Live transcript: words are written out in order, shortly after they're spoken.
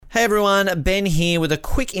Hey everyone, Ben here with a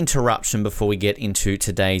quick interruption before we get into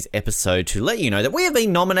today's episode to let you know that we have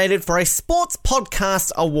been nominated for a Sports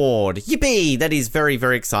Podcast Award. Yippee! That is very,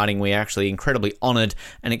 very exciting. We are actually incredibly honoured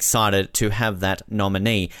and excited to have that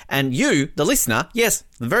nominee. And you, the listener, yes,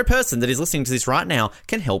 the very person that is listening to this right now,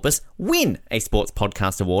 can help us win a Sports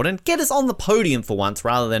Podcast Award and get us on the podium for once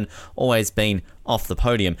rather than always being off the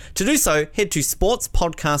podium. To do so, head to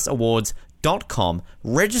sportspodcastawards.com,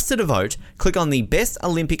 register to vote, click on the Best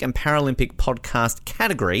Olympic and Paralympic Podcast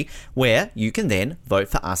category, where you can then vote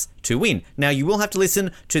for us to win. Now, you will have to listen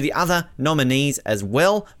to the other nominees as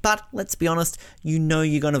well, but let's be honest, you know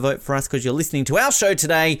you're going to vote for us because you're listening to our show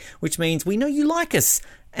today, which means we know you like us,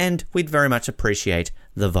 and we'd very much appreciate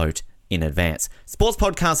the vote in advance.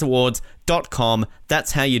 sportspodcastawards.com,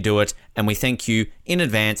 that's how you do it, and we thank you in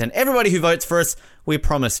advance. And everybody who votes for us, we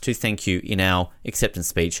promise to thank you in our acceptance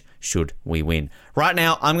speech should we win. Right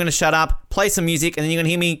now, I'm going to shut up, play some music, and then you're going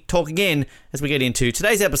to hear me talk again as we get into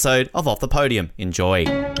today's episode of Off the Podium. Enjoy.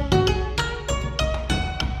 Chinese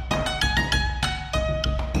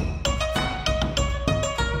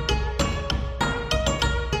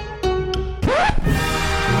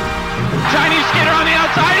Skinner on the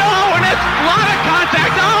outside. Oh, and it's a lot of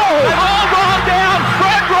contact. Oh, and all rolled down.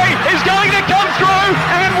 Bradbury is going to come through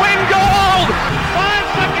and win gold.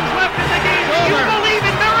 5 seconds left in the game. Do you believe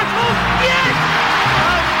in miracles? Yes.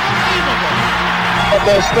 Unbelievable.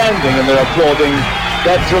 They're standing and they're applauding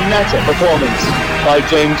that dramatic performance by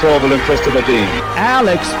James Orville and Christopher Dean.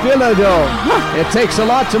 Alex Bilodeau. It takes a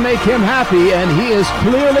lot to make him happy, and he is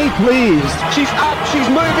clearly pleased. She's up, she's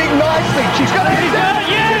moving nicely. She's got it. She's done it.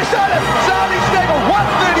 Yes. She's done it. Zali Stable,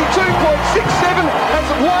 132.67, has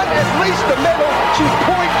won at least a medal. She's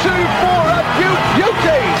 0.24 up.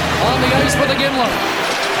 Beauty. On the ice for the Gimlet.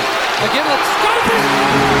 The Gimlet scoping.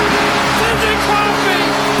 Cindy Crosby,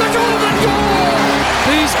 the golden goal.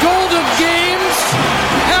 These golden games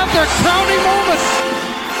have their crowning moments.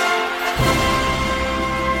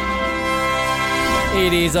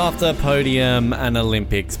 It is Off the Podium, an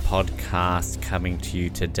Olympics podcast, coming to you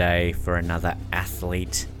today for another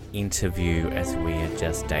athlete interview as we are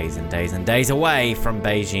just days and days and days away from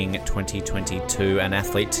Beijing 2022. An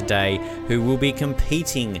athlete today who will be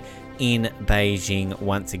competing in Beijing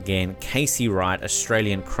once again. Casey Wright,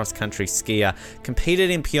 Australian cross-country skier, competed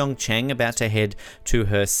in Pyeongchang, about to head to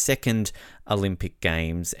her second Olympic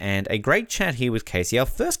Games, and a great chat here with Casey, our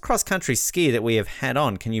first cross-country skier that we have had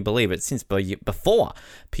on, can you believe it, since before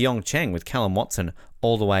Pyeongchang with Callum Watson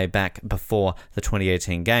all the way back before the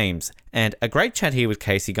 2018 Games. And a great chat here with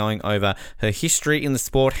Casey, going over her history in the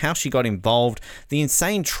sport, how she got involved, the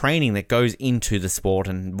insane training that goes into the sport,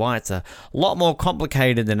 and why it's a lot more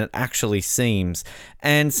complicated than it actually seems.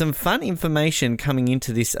 And some fun information coming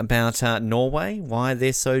into this about Norway, why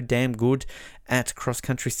they're so damn good at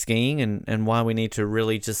cross-country skiing, and why we need to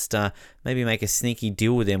really just maybe make a sneaky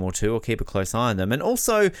deal with them or two, or keep a close eye on them. And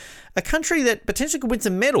also a country that potentially could win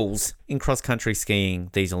some medals in cross-country skiing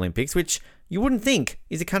these Olympics, which you wouldn't think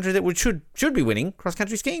is a country that should be winning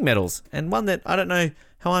cross-country skiing medals, and one that I don't know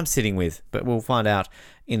how I'm sitting with, but we'll find out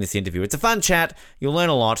in this interview. It's a fun chat, you'll learn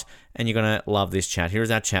a lot, and you're going to love this chat. Here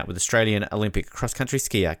is our chat with Australian Olympic cross-country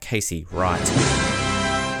skier Casey Wright.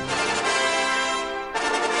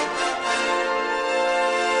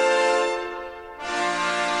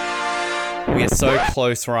 We are so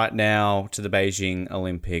close right now to the Beijing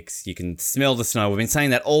Olympics. You can smell the snow. We've been saying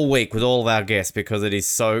that all week with all of our guests because it is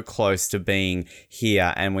so close to being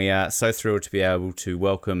here. And we are so thrilled to be able to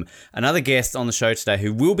welcome another guest on the show today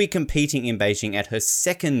who will be competing in Beijing at her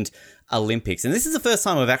second Olympics. And this is the first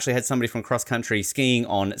time we've actually had somebody from cross-country skiing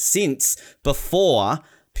on since before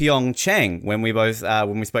Pyeongchang, when we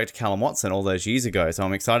spoke to Callum Watson all those years ago. So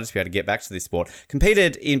I'm excited to be able to get back to this sport.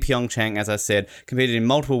 Competed in Pyeongchang, as I said, competed in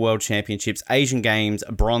multiple world championships, Asian Games,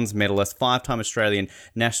 bronze medalist, 5-time Australian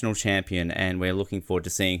national champion, and we're looking forward to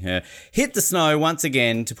seeing her hit the snow once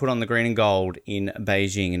again to put on the green and gold in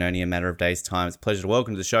Beijing in only a matter of days' time. It's a pleasure to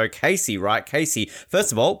welcome to the show Casey Wright. Casey,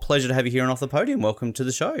 first of all, pleasure to have you here on Off the Podium. Welcome to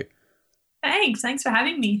the show. Thanks for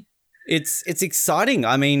having me. It's exciting.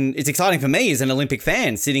 I mean, it's exciting for me as an Olympic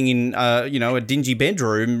fan sitting in, a dingy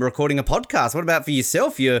bedroom recording a podcast. What about for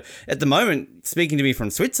yourself? You're at the moment speaking to me from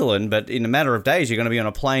Switzerland, but in a matter of days, you're going to be on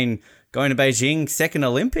a plane going to Beijing, second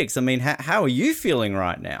Olympics. I mean, how are you feeling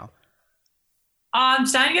right now? I'm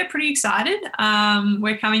starting to get pretty excited.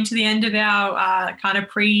 We're coming to the end of our kind of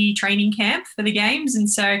pre-training camp for the Games, and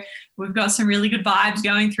so we've got some really good vibes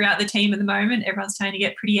going throughout the team at the moment. Everyone's starting to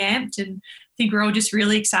get pretty amped, and I think we're all just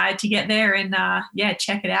really excited to get there and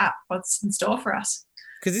check it out, what's in store for us.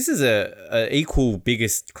 Because this is a equal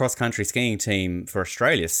biggest cross-country skiing team for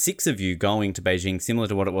Australia. 6 of you going to Beijing, similar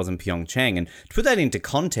to what it was in Pyeongchang. And to put that into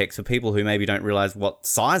context for people who maybe don't realise what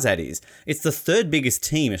size that is, it's the 3rd biggest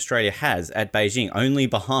team Australia has at Beijing, only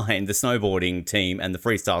behind the snowboarding team and the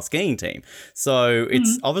freestyle skiing team. So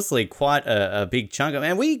it's obviously quite a big chunk.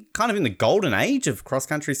 Are we kind of in the golden age of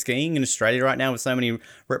cross-country skiing in Australia right now with so many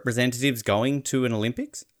representatives going to an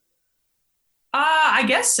Olympics? I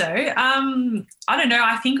guess so. I don't know.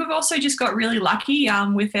 I think we've also just got really lucky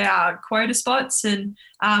with our quota spots and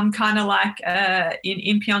kind of like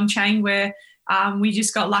in Pyeongchang where we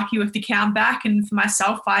just got lucky with the count back. And for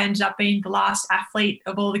myself, I ended up being the last athlete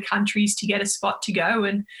of all the countries to get a spot to go.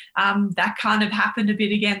 And that kind of happened a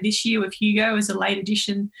bit again this year with Hugo as a late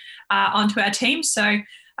addition onto our team. So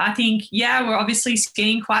I think, we're obviously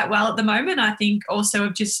skiing quite well at the moment. I think also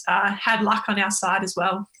have just had luck on our side as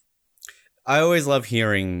well. I always love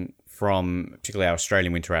hearing from particularly our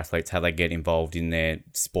Australian winter athletes how they get involved in their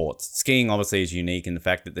sports. Skiing obviously is unique in the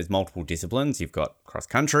fact that there's multiple disciplines. You've got cross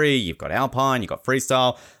country, you've got alpine, you've got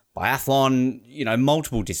freestyle, biathlon,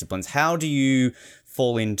 multiple disciplines. How do you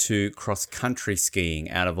fall into cross country skiing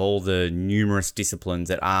out of all the numerous disciplines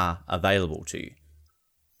that are available to you?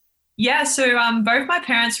 Yeah, so both my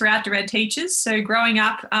parents were outdoor ed teachers. So growing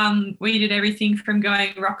up, we did everything from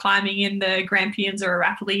going rock climbing in the Grampians or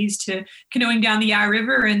Arapiles to canoeing down the Yarra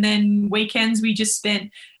River. And then weekends, we just spent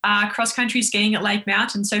cross-country skiing at Lake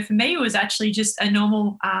Mountain. So for me, it was actually just a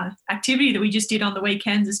normal activity that we just did on the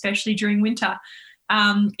weekends, especially during winter.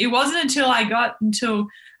 It wasn't until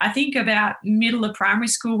I think about middle of primary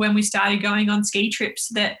school when we started going on ski trips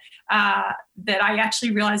that I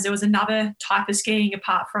actually realized there was another type of skiing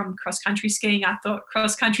apart from cross-country skiing. I thought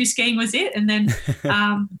cross-country skiing was it. And then,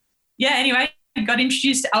 anyway, I got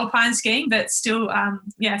introduced to alpine skiing, but still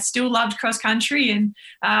loved cross-country. And,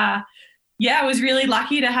 I was really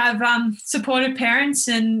lucky to have supportive parents,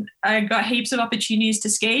 and I got heaps of opportunities to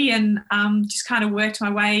ski, and just kind of worked my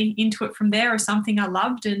way into it from there as something I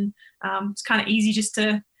loved. And it's kind of easy just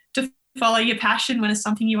to follow your passion when it's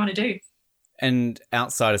something you want to do. And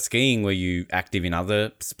outside of skiing, were you active in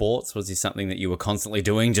other sports? Was this something that you were constantly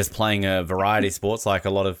doing, just playing a variety of sports like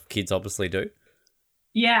a lot of kids obviously do?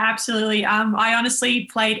 Yeah, absolutely. I honestly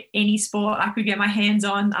played any sport I could get my hands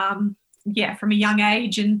on, from a young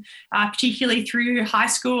age. And particularly through high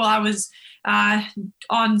school, I was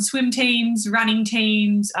on swim teams, running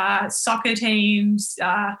teams, soccer teams,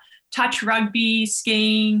 touch rugby,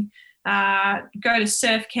 skiing, go to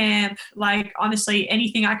surf camp, like honestly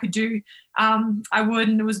anything I could do. I would,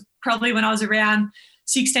 and it was probably when I was around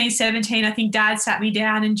 16, 17, I think Dad sat me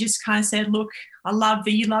down and just kind of said, look, I love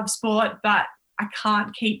that you love sport, but I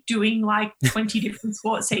can't keep doing like 20 different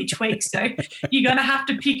sports each week. So you're going to have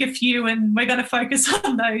to pick a few and we're going to focus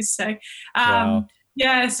on those. So, Wow.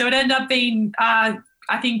 So it ended up being, I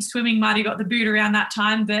think swimming might have got the boot around that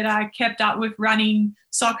time, but I kept up with running,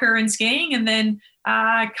 soccer and skiing, and then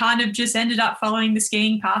kind of just ended up following the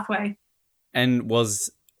skiing pathway. And was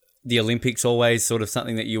the Olympics always sort of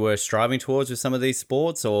something that you were striving towards with some of these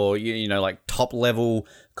sports, or, like top level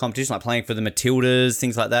competition, like playing for the Matildas,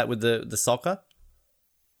 things like that with the soccer?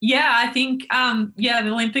 Yeah, I think, the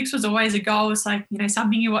Olympics was always a goal. It's like,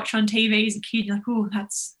 something you watch on TV as a kid, you're like, oh,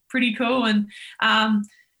 that's pretty cool. And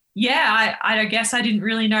I guess I didn't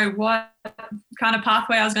really know what kind of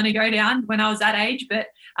pathway I was going to go down when I was that age. But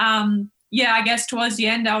I guess towards the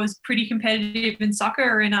end I was pretty competitive in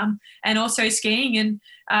soccer and also skiing, and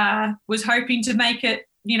was hoping to make it,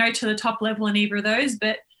 to the top level in either of those.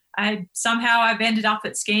 But somehow I've ended up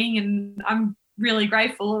at skiing, and I'm really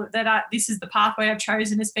grateful that this is the pathway I've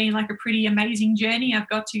chosen. It's been like a pretty amazing journey. I've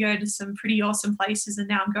got to go to some pretty awesome places, and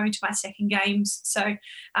now I'm going to my second games. So,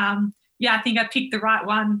 I think I picked the right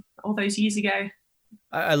one all those years ago.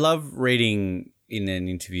 I love reading in an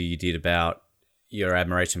interview you did about your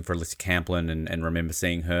admiration for Alyssa Camplin and remember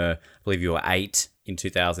seeing her, I believe you were 8 in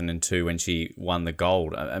 2002 when she won the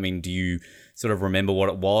gold. I mean, do you sort of remember what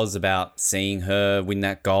it was about seeing her win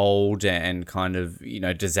that gold, and kind of,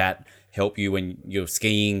 does that help you when you're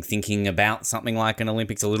skiing, thinking about something like an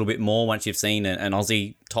Olympics a little bit more once you've seen an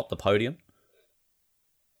Aussie top the podium?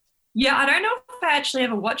 Yeah, I don't know if I actually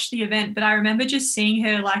ever watched the event, but I remember just seeing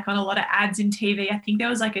her like on a lot of ads in TV. I think there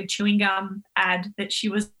was like a chewing gum ad that she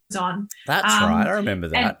was on. That's right. I remember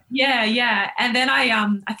that. And, and then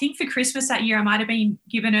I think for Christmas that year, I might have been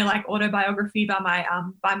given her like autobiography by my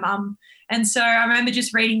by mum. And so I remember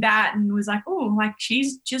just reading that and was like, oh, like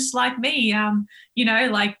she's just like me. We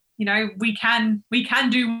can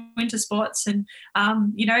do winter sports, and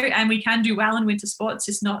and we can do well in winter sports.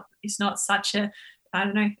 It's not such a, I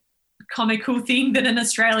don't know, comical thing that an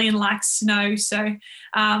Australian likes snow. So,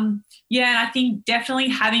 I think definitely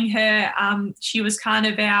having her, she was kind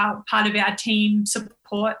of part of our team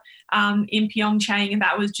support in Pyeongchang, and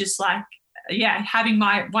that was just like, having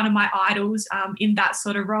one of my idols in that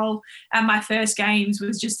sort of role. And my first games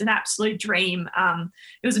was just an absolute dream.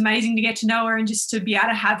 It was amazing to get to know her and just to be able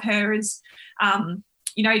to have her as,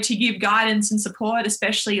 to give guidance and support,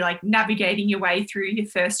 especially like navigating your way through your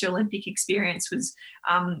first Olympic experience was,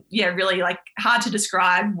 really like hard to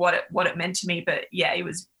describe what it meant to me. But yeah, it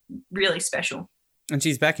was really special. And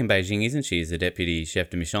she's back in Beijing, isn't she, as a deputy chef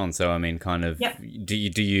de mission? So, I mean, kind of, yep. Do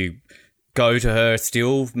you go to her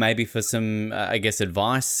still maybe for some,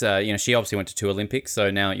 advice? She obviously went to 2 Olympics, so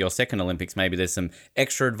now at your second Olympics, maybe there's some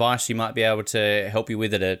extra advice she might be able to help you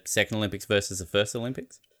with at a second Olympics versus the first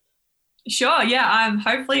Olympics? Sure, yeah.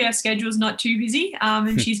 Hopefully her schedule's not too busy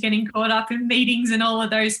and she's getting caught up in meetings and all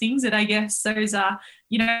of those things that I guess those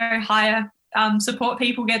higher support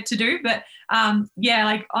people get to do. But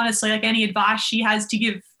honestly, like any advice she has to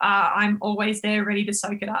give, I'm always there ready to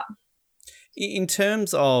soak it up. In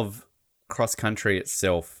terms of cross country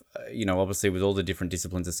itself, obviously with all the different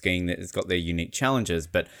disciplines of skiing, that it's got their unique challenges,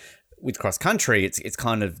 but with cross country, it's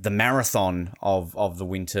kind of the marathon of the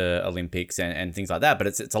Winter Olympics and things like that. But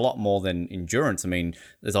it's a lot more than endurance. I mean,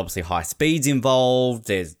 there's obviously high speeds involved.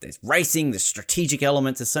 There's racing. There's strategic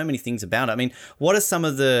elements. There's so many things about it. I mean, what are some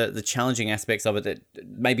of the challenging aspects of it that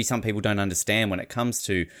maybe some people don't understand when it comes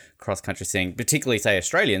to cross country skiing, particularly say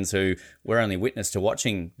Australians who we're only witness to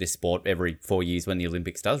watching this sport every 4 years when the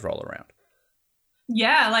Olympics does roll around?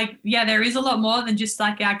 There is a lot more than just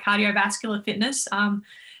like our cardiovascular fitness.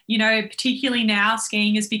 Particularly now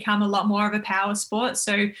skiing has become a lot more of a power sport.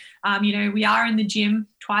 So, we are in the gym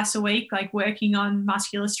twice a week, like working on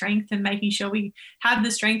muscular strength and making sure we have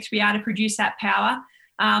the strength to be able to produce that power.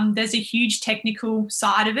 There's a huge technical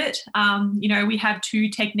side of it. We have 2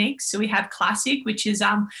 techniques. So we have classic, which is,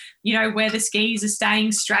 where the skis are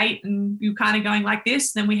staying straight and you're kind of going like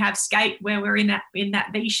this. Then we have skate where we're in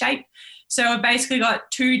that V shape. So we've basically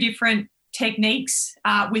got 2 different techniques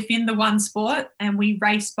within the one sport, and we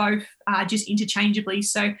race both just interchangeably.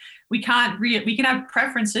 So we can have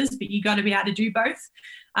preferences, but you got to be able to do both.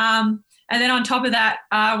 And then on top of that,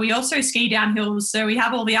 we also ski down hills. So we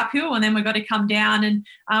have all the uphill, and then we've got to come down,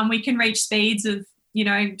 and we can reach speeds of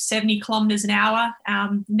 70 kilometers an hour,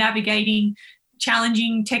 navigating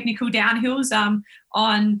challenging technical downhills.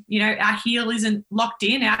 Our heel isn't locked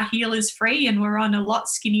in, our heel is free, and we're on a lot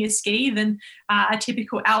skinnier ski than a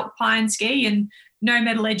typical alpine ski, and no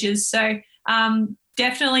metal edges. So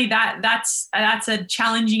definitely that's a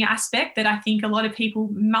challenging aspect that I think a lot of people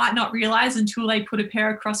might not realize until they put a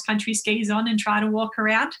pair of cross country skis on and try to walk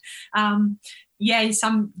around.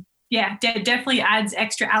 Definitely adds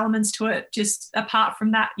extra elements to it, just apart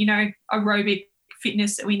from that, aerobic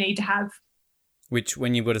fitness that we need to have. Which,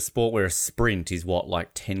 when you've got a sport where a sprint is like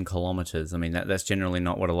 10 kilometres, I mean, that's generally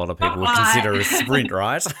not what a lot of people would consider a sprint,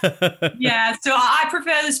 right? Yeah, so I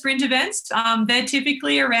prefer the sprint events. They're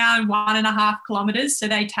typically around 1.5 kilometres, so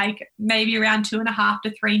they take maybe around 2.5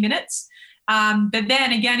 to 3 minutes. But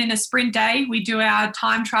then again, in a sprint day, we do our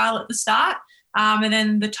time trial at the start, and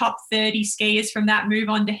then the top 30 skiers from that move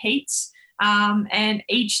on to heats. And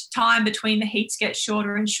each time between the heats gets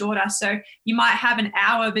shorter and shorter. So you might have an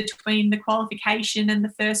hour between the qualification and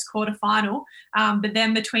the first quarter final, but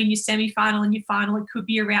then between your semi-final and your final, it could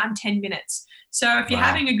be around 10 minutes. So if you're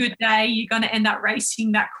having a good day, you're going to end up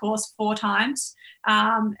racing that course 4 times.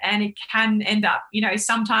 And it can end up,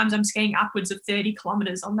 sometimes I'm skiing upwards of 30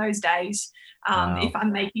 kilometres on those days if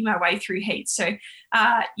I'm making my way through heats. So,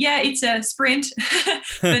 it's a sprint,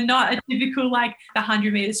 but not a typical the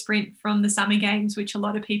 100-metre sprint from the Summer Games, which a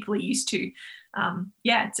lot of people are used to.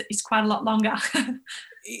 It's quite a lot longer.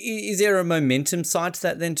 Is there a momentum side to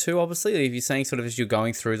that then too, obviously? If you're saying sort of as you're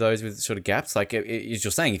going through those with sort of gaps, like as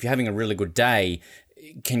you're saying, if you're having a really good day,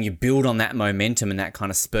 can you build on that momentum and that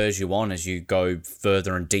kind of spurs you on as you go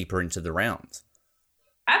further and deeper into the rounds?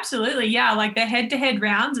 Absolutely, yeah. Like the head-to-head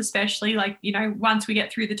rounds, especially once we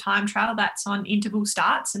get through the time trial, that's on interval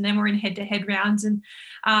starts, and then we're in head-to-head rounds, and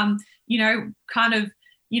you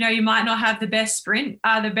might not have the best sprint,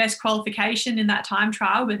 the best qualification in that time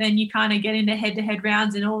trial, but then you kind of get into head-to-head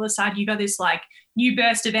rounds, and all of a sudden you got this new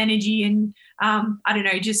burst of energy, and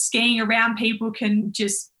just skiing around people can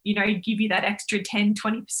just give you that extra 10,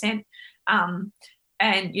 20%.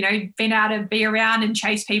 And, being able to be around and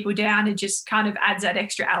chase people down, it just kind of adds that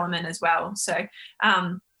extra element as well. So,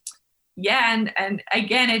 and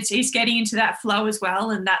again, it's getting into that flow as well.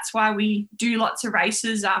 And that's why we do lots of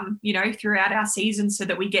races, throughout our season, so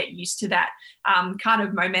that we get used to that kind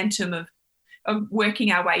of momentum of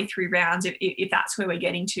working our way through rounds if that's where we're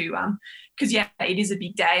getting to. Because it is a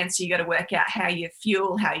big day, and so you got to work out how you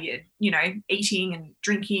fuel, how you're eating and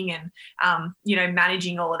drinking and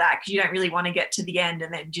managing all of that, because you don't really want to get to the end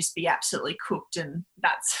and then just be absolutely cooked, and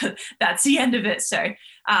that's the end of it. So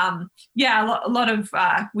a lot of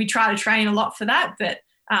we try to train a lot for that, but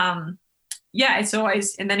it's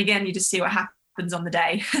always, and then again you just see what happens on the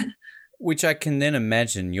day. Which I can then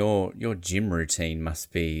imagine your gym routine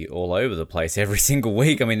must be all over the place every single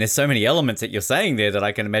week. I mean, there's so many elements that you're saying there that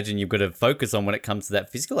I can imagine you've got to focus on when it comes to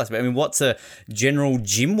that physical aspect. I mean, what's a general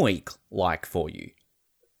gym week like for you?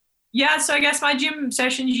 Yeah, so I guess my gym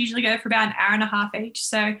sessions usually go for about an hour and a half each.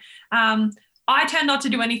 So I tend not to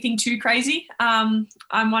do anything too crazy. I'm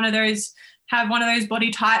have one of those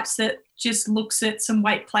body types that just looks at some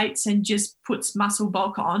weight plates and just puts muscle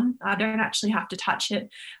bulk on. I don't actually have to touch it.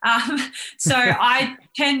 So I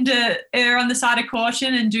tend to err on the side of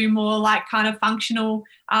caution and do more like kind of functional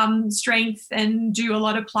strength, and do a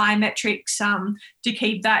lot of plyometrics to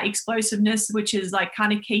keep that explosiveness, which is like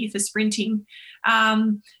kind of key for sprinting.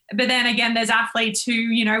 But then again, there's athletes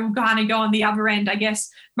who, kind of go on the other end. I guess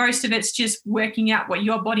most of it's just working out what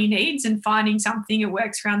your body needs and finding something that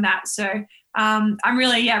works around that. So I'm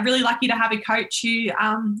really lucky to have a coach who,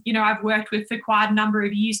 I've worked with for quite a number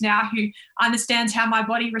of years now, who understands how my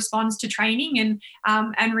body responds to training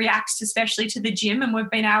and reacts especially to the gym. And we've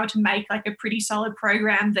been able to make like a pretty solid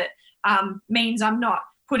program that means I'm not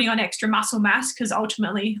putting on extra muscle mass, because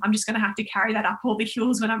ultimately I'm just going to have to carry that up all the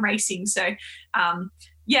hills when I'm racing. So,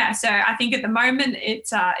 so I think at the moment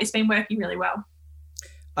it's been working really well.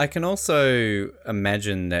 I can also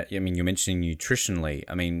imagine that, I mean, you're mentioning nutritionally.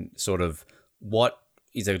 I mean, sort of what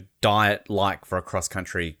is a diet like for a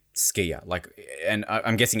cross-country skier? Like, and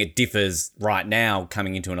I'm guessing it differs right now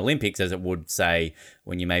coming into an Olympics as it would, say,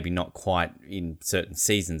 when you're maybe not quite in certain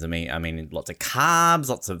seasons. I mean, lots of carbs,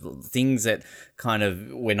 lots of things that kind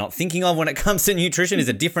of we're not thinking of when it comes to nutrition. Is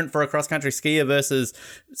it different for a cross-country skier versus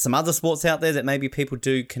some other sports out there that maybe people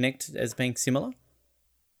do connect as being similar?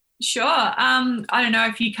 Sure. I don't know,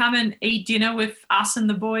 if you come and eat dinner with us and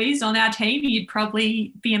the boys on our team, you'd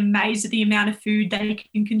probably be amazed at the amount of food they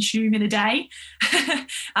can consume in a day.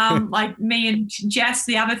 Like me and Jess,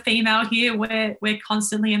 the other female here, we're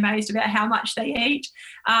constantly amazed about how much they eat.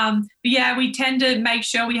 But yeah, we tend to make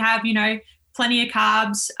sure we have, plenty of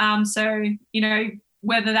carbs. So,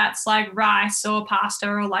 whether that's like rice or pasta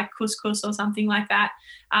or like couscous or something like that.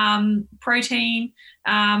 Protein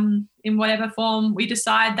in whatever form we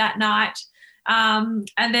decide that night. And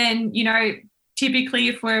then, typically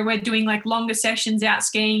if we're doing like longer sessions out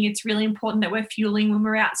skiing, it's really important that we're fueling when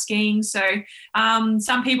we're out skiing. So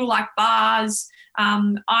some people like bars.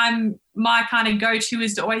 My kind of go-to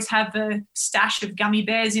is to always have a stash of gummy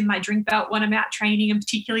bears in my drink belt when I'm out training, and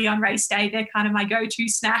particularly on race day, they're kind of my go-to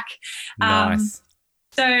snack. Nice.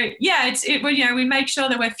 So yeah, we make sure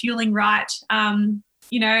that we're fueling right, and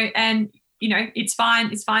it's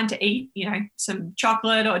fine to eat, some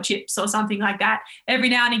chocolate or chips or something like that every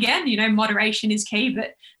now and again. Moderation is key,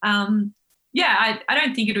 but I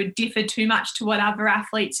don't think it would differ too much to what other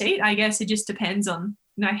athletes eat. I guess it just depends on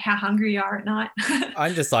how hungry you are at night.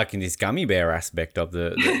 I'm just liking this gummy bear aspect of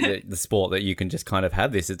the sport, that you can just kind of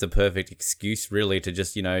have this. It's a perfect excuse really to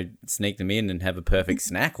just, sneak them in and have a perfect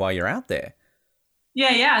snack while you're out there.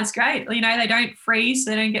 Yeah, it's great. They don't freeze,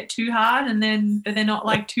 they don't get too hard, but they're not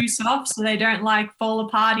like too soft, so they don't like fall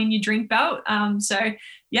apart in your drink belt. So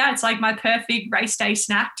yeah, it's like my perfect race day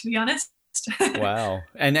snack, to be honest. Wow.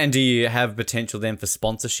 And do you have potential then for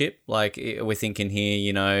sponsorship? Like, we're thinking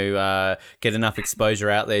here, get enough exposure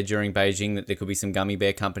out there during Beijing that there could be some gummy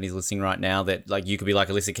bear companies listening right now that, like, you could be like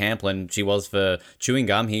Alyssa Camplin. She was for chewing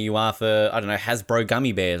gum. Here you are for, I don't know, Hasbro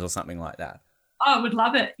gummy bears or something like that. Oh, I would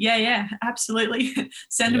love it. Yeah, absolutely.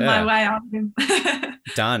 Send them my way.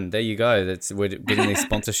 Done. There you go. We're getting these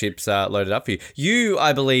sponsorships loaded up for you. You,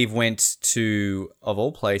 I believe, went to, of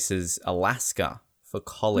all places, Alaska for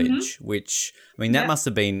college, which, that must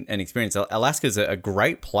have been an experience. Alaska's a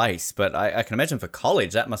great place, but I can imagine for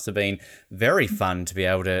college, that must have been very fun to be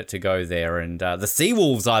able to go there. And the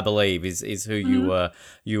Seawolves, I believe, is who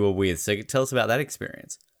you were with. So tell us about that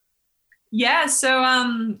experience. Yeah, so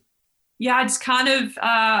I just kind of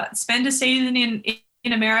spent a season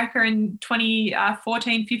in America in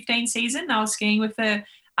 2014-15 season. I was skiing with a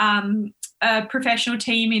professional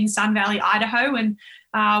team in Sun Valley, Idaho, and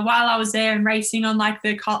while I was there and racing on like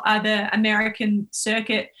the American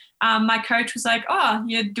circuit, my coach was like, oh,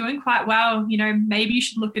 you're doing quite well. Maybe you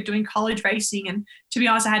should look at doing college racing. And to be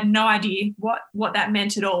honest, I had no idea what that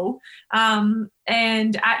meant at all. And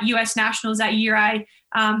at US Nationals that year,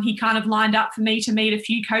 he kind of lined up for me to meet a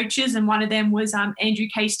few coaches, and one of them was Andrew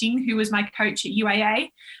Casting, who was my coach at UAA,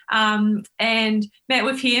 and met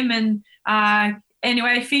with him. And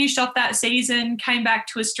anyway, finished off that season, came back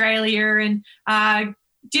to Australia, and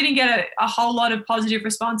didn't get a whole lot of positive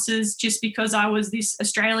responses just because I was this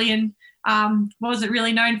Australian, wasn't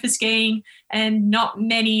really known for skiing, and not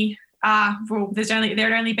many. There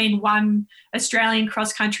had only been one Australian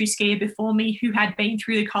cross-country skier before me who had been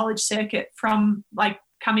through the college circuit from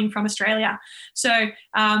coming from Australia. So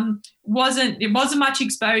it wasn't much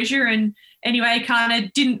exposure, and anyway, kind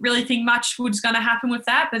of didn't really think much was going to happen with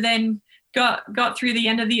that. But then got through the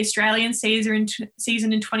end of the Australian season in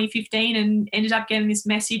 2015 and ended up getting this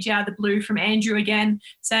message out of the blue from Andrew again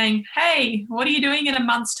saying, hey, what are you doing in a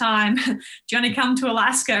month's time? Do you want to come to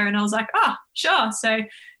Alaska? And I was like, oh, sure. So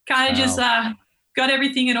kind of just got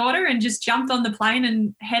everything in order and just jumped on the plane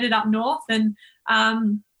and headed up north. And,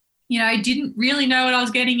 I didn't really know what I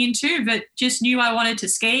was getting into, but just knew I wanted to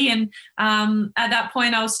ski. And at that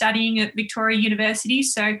point I was studying at Victoria University.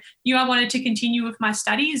 So knew I wanted to continue with my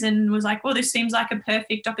studies, and was like, well, this seems like a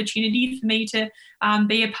perfect opportunity for me to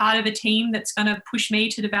be a part of a team that's going to push me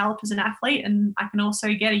to develop as an athlete. And I can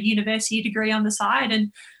also get a university degree on the side.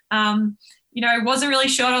 And, wasn't really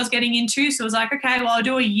sure what I was getting into. So I was like, okay, well, I'll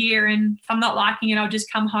do a year, and if I'm not liking it, I'll just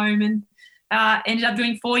come home. And ended up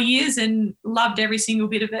doing 4 years and loved every single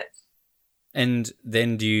bit of it. And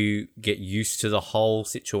then do you get used to the whole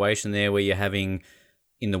situation there where you're having,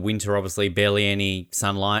 in the winter, obviously, barely any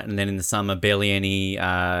sunlight, and then in the summer, barely any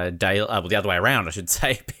the other way around, I should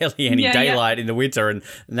say, barely any daylight in the winter and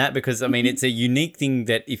that, because, I mean, it's a unique thing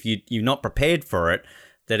that if you're not prepared for it,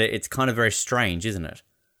 that it's kind of very strange, isn't it?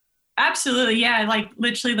 Absolutely, yeah.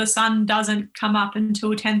 Literally the sun doesn't come up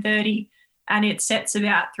until 10:30 and it sets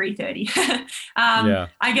about 3:30.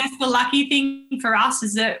 I guess the lucky thing for us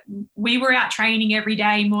is that we were out training every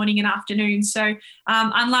day, morning and afternoon. So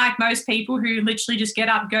unlike most people who literally just get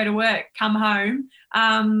up, go to work, come home,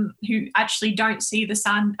 who actually don't see the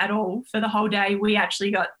sun at all for the whole day, we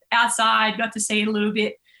actually got outside, got to see it a little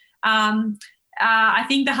bit. I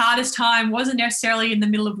think the hardest time wasn't necessarily in the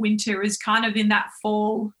middle of winter, it was kind of in that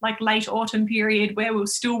fall, late autumn period where we were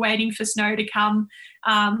still waiting for snow to come.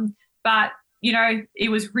 But, it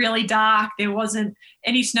was really dark. There wasn't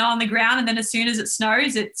any snow on the ground. And then as soon as it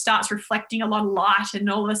snows, it starts reflecting a lot of light.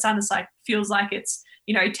 And all of a sudden feels like it's,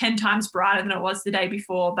 10 times brighter than it was the day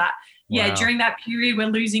before. But yeah, during that period, we're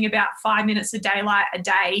losing about 5 minutes of daylight a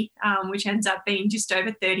day, which ends up being just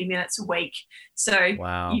over 30 minutes a week. So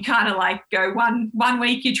you kind of go one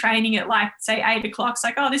week you're training at say 8 o'clock.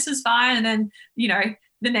 It's oh, this is fine. And then,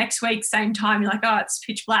 the next week, same time, you're oh, it's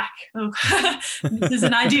pitch black. Oh, this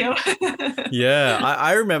isn't ideal. Yeah,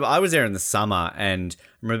 I remember I was there in the summer, and I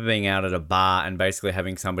remember being out at a bar and basically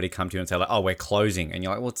having somebody come to you and say oh, we're closing. And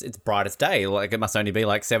you're well, it's brightest day. It must only be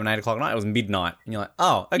 7, 8 o'clock at night. It was midnight. And you're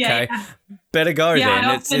oh, okay, better go then.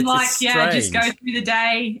 Yeah, it's strange. Just go through the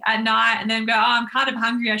day at night and then go, oh, I'm kind of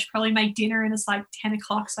hungry. I should probably make dinner. And it's 10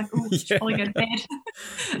 o'clock. It's oh, I should probably go to bed.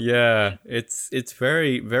 Yeah, it's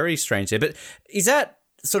very, very strange there. But is that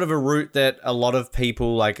sort of a route that a lot of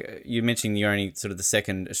people, you mentioned you're only sort of the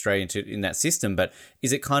second Australian in that system, but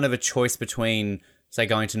is it kind of a choice between, say,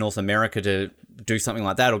 going to North America to do something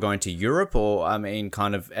like that or going to Europe? Or, I mean,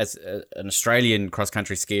 kind of as an Australian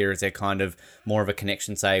cross-country skier, is there kind of more of a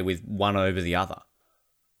connection, say, with one over the other?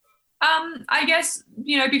 I guess,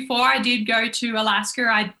 before I did go to Alaska,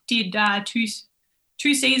 I did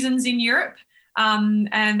two seasons in Europe.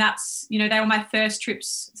 And that's, they were my first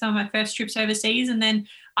trips, some of my first trips overseas. And then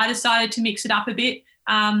I decided to mix it up a bit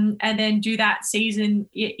and then do that season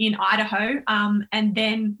in Idaho and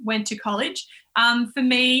then went to college. For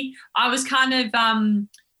me, I was kind of,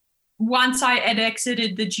 once I had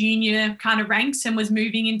exited the junior kind of ranks and was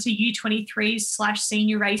moving into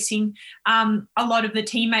U23/senior racing, a lot of the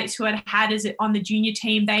teammates who had as on the junior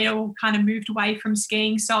team, they all kind of moved away from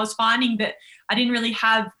skiing. So I was finding that I didn't really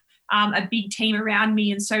have a big team around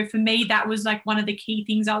me. And so for me, that was one of the key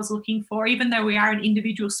things I was looking for. Even though we are an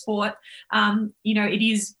individual sport, it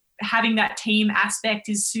is having that team aspect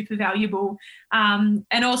is super valuable. And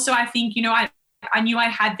also I think, I knew I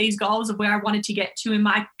had these goals of where I wanted to get to in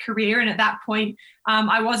my career. And at that point,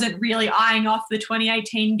 I wasn't really eyeing off the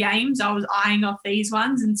 2018 games. I was eyeing off these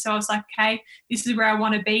ones. And so I was okay, this is where I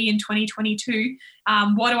want to be in 2022.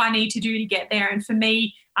 What do I need to do to get there? And for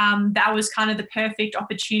me, that was kind of the perfect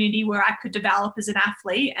opportunity where I could develop as an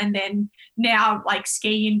athlete, and then now like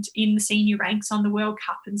ski in the senior ranks on the World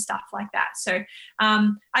Cup and stuff like that. So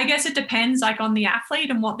I guess it depends like on the athlete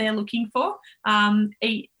and what they're looking for.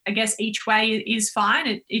 I guess each way is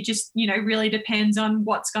fine. It just, really depends on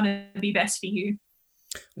what's going to be best for you.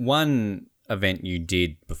 One event you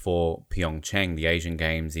did before Pyeongchang, the Asian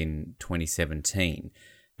Games in 2017.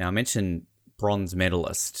 Now, I mentioned bronze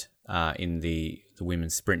medalist in the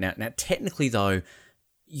women's sprint. Now, technically, though,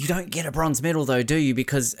 you don't get a bronze medal, though, do you?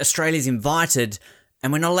 Because Australia's invited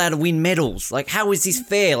and we're not allowed to win medals. Like, how is this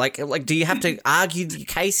fair? Like, do you have to argue your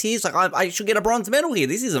case here? It's like, I should get a bronze medal here.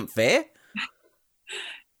 This isn't fair.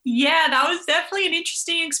 Yeah, that was definitely an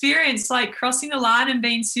interesting experience, like crossing the line and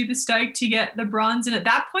being super stoked to get the bronze. And at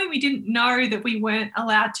that point, we didn't know that we weren't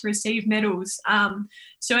allowed to receive medals.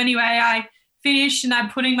 So anyway, I finished and I'm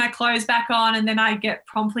putting my clothes back on, and then I get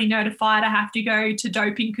promptly notified I have to go to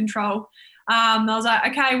doping control. I was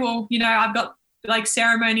like, okay, well, I've got like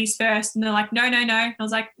ceremonies first, and they're like, no. And I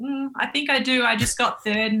was like, I think I do. I just got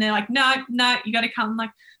third. And they're like, no, you got to come. I'm like,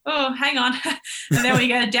 oh, hang on. And then we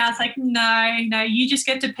go down. It's like, no, you just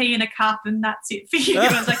get to pee in a cup and that's it for you.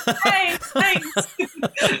 I was like, hey, thanks.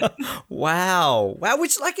 Wow.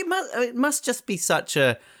 Which like it must just be such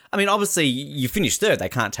a, I mean, obviously you finished third. They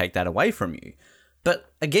can't take that away from you.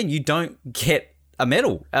 But again, you don't get a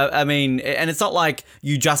medal. I mean, and it's not like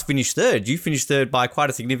you just finished third. You finished third by quite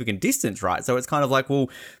a significant distance, right? So it's kind of like, well,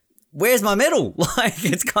 where's my medal? Like,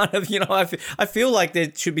 it's kind of, I feel like there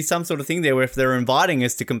should be some sort of thing there where if they're inviting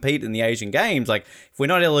us to compete in the Asian Games, like if we're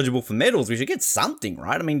not eligible for medals, we should get something,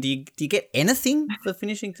 right? I mean, do you get anything for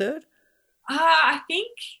finishing third? I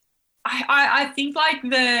think like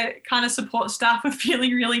the kind of support staff were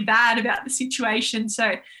feeling really bad about the situation.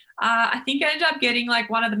 So I think I ended up getting like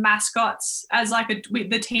one of the mascots as like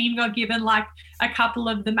the team got given like a couple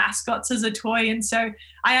of the mascots as a toy. And so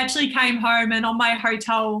I actually came home, and on my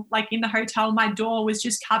hotel, like in the hotel, my door was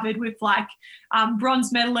just covered with like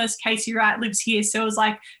bronze medalist Casey Wright lives here. So it was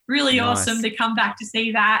like really awesome to come back to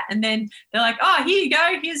see that. And then they're like, oh, here you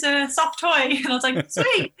go. Here's a soft toy. And I was like,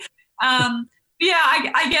 sweet. Yeah,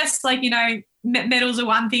 I guess like, medals are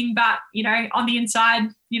one thing, but, on the inside,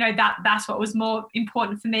 that's what was more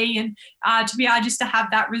important for me. And to be able just to have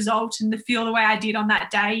that result and to feel the way I did on that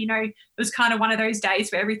day, it was kind of one of those days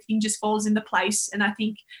where everything just falls into place. And I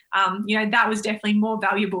think, that was definitely more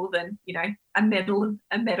valuable than, a medal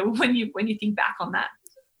when you think back on that.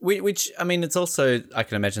 Which, I mean, it's also, I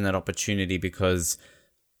can imagine that opportunity because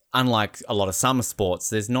unlike a lot of summer sports,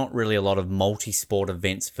 there's not really a lot of multi-sport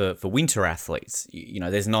events for winter athletes.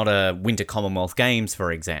 There's not a Winter Commonwealth Games,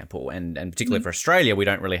 for example, and particularly for Australia, we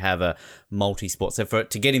don't really have a multi-sport. So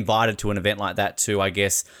to get invited to an event like that to, I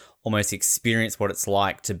guess, almost experience what it's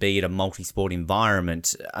like to be at a multi-sport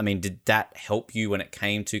environment, I mean, did that help you when it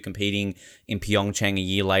came to competing in Pyeongchang a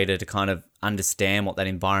year later to kind of understand what that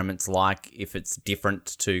environment's like if it's different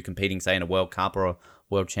to competing, say, in a World Cup or a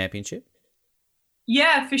World Championship?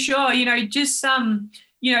 Yeah, for sure.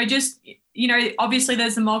 Obviously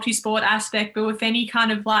there's the multi-sport aspect, but with any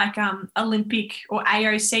kind of like Olympic or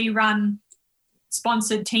AOC run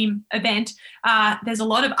sponsored team event, there's a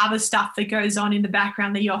lot of other stuff that goes on in the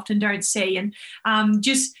background that you often don't see. And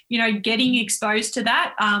getting exposed to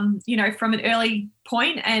that, from an early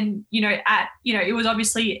point and, it was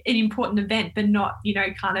obviously an important event, but not,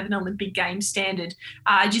 kind of an Olympic Games standard.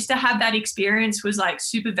 Just to have that experience was like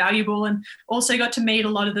super valuable, and also got to meet a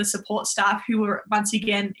lot of the support staff who were once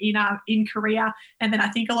again in Korea. And then I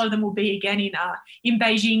think a lot of them will be again in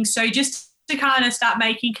Beijing. So just to kind of start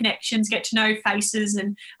making connections, get to know faces,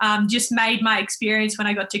 and just made my experience when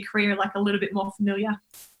I got to Korea like a little bit more familiar.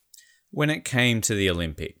 When it came to the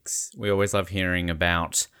Olympics, we always love hearing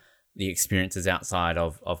about the experiences outside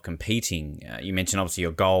of competing. You mentioned obviously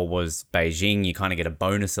your goal was Beijing. You kind of get a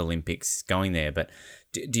bonus Olympics going there, but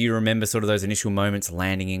do you remember sort of those initial moments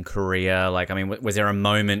landing in Korea? Like, I mean, was there a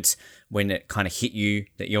moment when it kind of hit you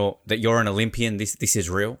that you're an Olympian? This is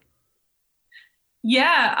real?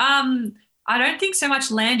 Yeah, I don't think so much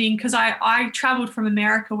landing, because I traveled from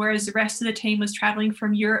America, whereas the rest of the team was traveling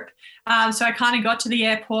from Europe. So I kind of got to the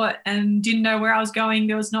airport and didn't know where I was going.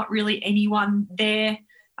 There was not really anyone there.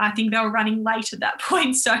 I think they were running late at that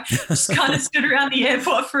point. So I just kind of stood around the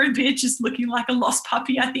airport for a bit, just looking like a lost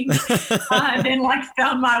puppy, I think, and then like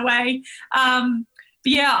found my way. But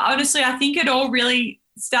yeah, honestly, I think it all really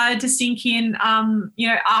started to sink in,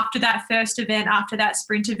 after that first event, after that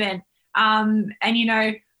sprint event. And,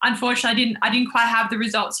 unfortunately, I didn't quite have the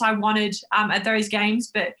results I wanted at those games,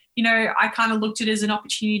 but I kind of looked at it as an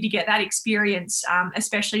opportunity to get that experience,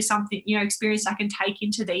 especially something, experience I can take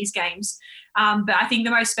into these games. But I think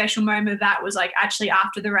the most special moment of that was like actually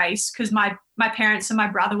after the race, because my parents and my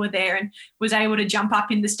brother were there and was able to jump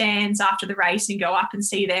up in the stands after the race and go up and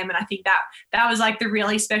see them. And I think that was like the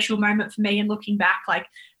really special moment for me. And looking back, like,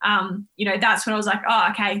 that's when I was like, oh,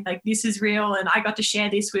 okay, like this is real. And I got to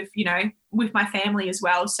share this with, with my family as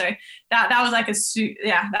well. So that was like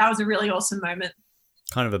that was a really awesome moment.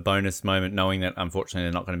 Kind of a bonus moment knowing that unfortunately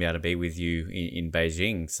they're not going to be able to be with you in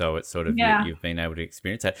Beijing. So it's sort of, you've been able to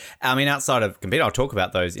experience that. I mean, outside of competing, I'll talk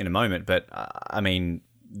about those in a moment, but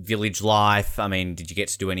village life. I mean, did you get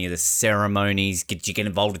to do any of the ceremonies? Did you get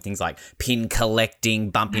involved with things like pin collecting,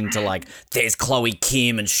 bump into like, there's Chloe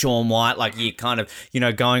Kim and Shaun White, like you kind of,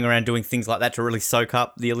 going around doing things like that to really soak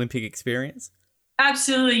up the Olympic experience?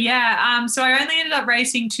 Absolutely, yeah. So I only ended up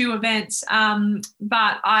racing 2 events,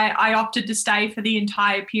 but I opted to stay for the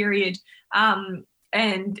entire period. And,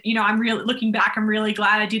 I'm really looking back, I'm really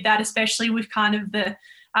glad I did that, especially with kind of the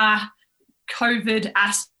COVID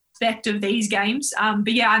aspect of these games.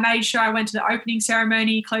 But yeah, I made sure I went to the opening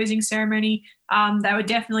ceremony, closing ceremony. They were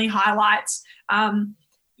definitely highlights.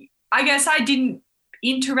 I guess I didn't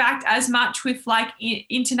interact as much with like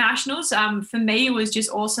internationals. For me, it was just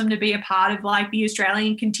awesome to be a part of like the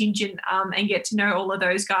Australian contingent and get to know all of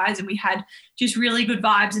those guys. And we had just really good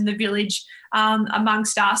vibes in the village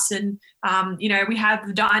amongst us. And, we have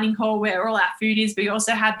the dining hall where all our food is, but we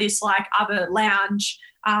also had this like other lounge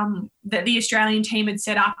that the Australian team had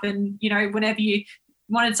set up. And, whenever you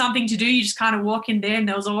wanted something to do, you just kind of walk in there and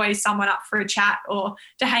there was always someone up for a chat or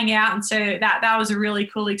to hang out. And so that was a really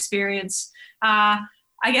cool experience.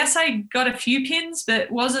 I guess I got a few pins,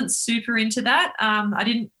 but wasn't super into that. I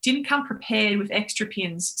didn't come prepared with extra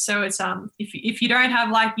pins. So it's if you don't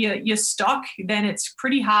have like your stock, then it's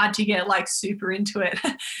pretty hard to get like super into it.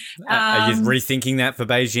 Are you rethinking that for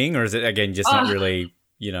Beijing, or is it again just not really?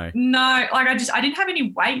 No, like I didn't have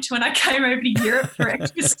any weight when I came over to Europe for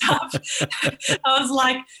extra stuff. I was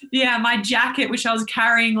like, my jacket, which I was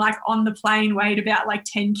carrying like on the plane, weighed about like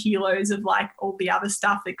 10 kilos of like all the other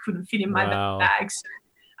stuff that couldn't fit in my bag. So,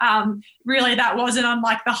 really that wasn't on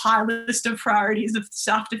like the high list of priorities of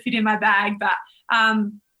stuff to fit in my bag. But,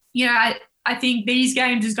 I think these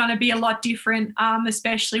games is going to be a lot different,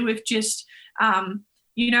 especially with just,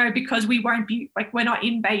 because we won't be like, we're not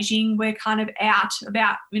in Beijing, we're kind of out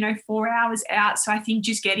about, 4 hours out. So I think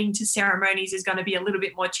just getting to ceremonies is going to be a little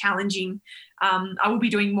bit more challenging. I will be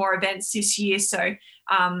doing more events this year. So,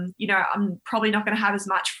 I'm probably not going to have as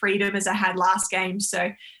much freedom as I had last game.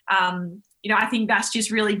 So, I think that's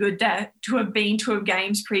just really good to have been to a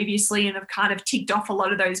games previously and have kind of ticked off a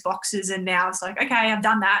lot of those boxes. And now it's like, okay, I've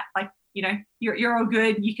done that. Like, you're all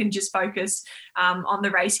good. You can just focus on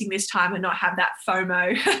the racing this time and not have that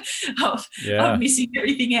FOMO of missing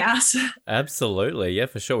everything else. Absolutely. Yeah,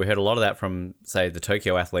 for sure. We heard a lot of that from, say, the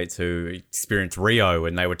Tokyo athletes who experienced Rio,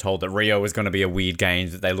 and they were told that Rio was going to be a weird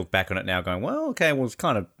games, but they look back on it now going, well, okay, well, it's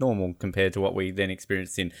kind of normal compared to what we then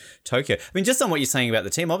experienced in Tokyo. I mean, just on what you're saying about the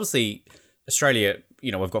team, obviously Australia,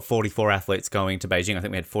 we've got 44 athletes going to Beijing. I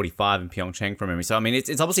think we had 45 in Pyeongchang from memory. So, I mean,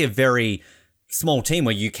 it's obviously a very small team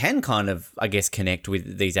where you can kind of, I guess, connect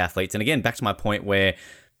with these athletes. And again, back to my point where,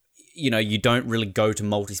 you don't really go to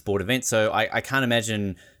multi-sport events. So I can't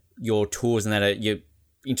imagine your tours and that you're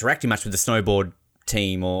interacting much with the snowboard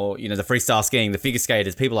team or, the freestyle skiing, the figure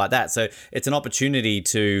skaters, people like that. So it's an opportunity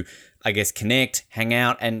to, I guess, connect, hang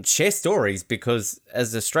out and share stories, because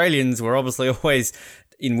as Australians, we're obviously always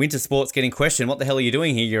in winter sports getting questioned, what the hell are you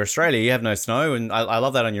doing here? You're Australia, you have no snow. And I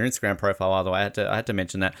love that on your Instagram profile, by the way. I had to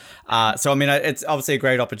mention that. So, I mean, it's obviously a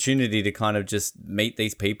great opportunity to kind of just meet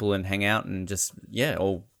these people and hang out and just,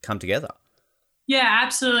 all come together. Yeah,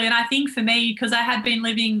 absolutely. And I think for me, because I had been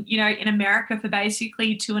living, in America for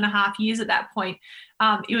basically 2.5 years at that point,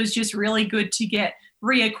 it was just really good to get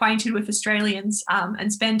reacquainted with Australians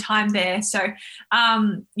and spend time there. So,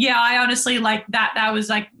 I honestly like that. That was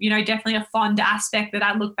like, definitely a fond aspect that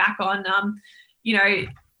I look back on.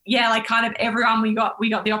 Like kind of everyone we got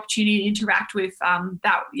the opportunity to interact with.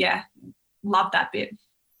 Love that bit.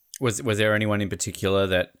 Was there anyone in particular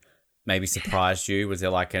that maybe surprised you? Was there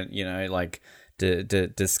like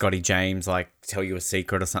does Scotty James like tell you a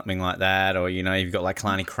secret or something like that? Or, you've got like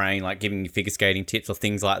Kalani Crane, like giving you figure skating tips or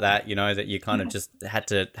things like that, that you kind of just have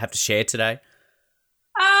to share today?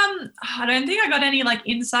 I don't think I got any like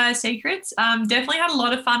insider secrets. Definitely had a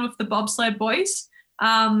lot of fun with the bobsled boys.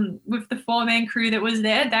 with the 4-man crew that was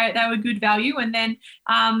there. They were good value. And then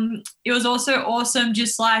it was also awesome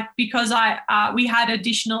just like because we had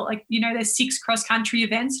additional, like, you know, there's 6 cross-country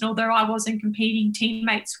events, and although I wasn't competing,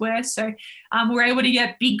 teammates were. So we were able to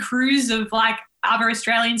get big crews of like other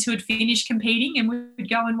Australians who had finished competing, and we would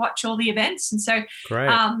go and watch all the events. And so, Great.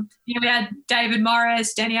 You know, we had David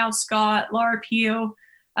Morris, Danielle Scott, Laura Peel,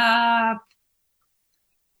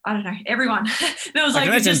 I don't know, everyone. There was I like,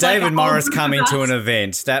 can imagine just like David a whole Morris group coming of to us. an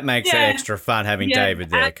event. That makes it Yeah. extra fun having Yeah. David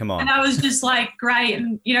there. Come on. And I was just like, great.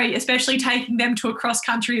 And, you know, especially taking them to a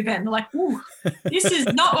cross-country event. They're like, ooh, this is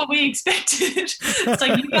not what we expected. It's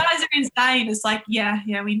like, you guys are insane. It's like, yeah,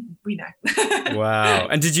 we know. Wow.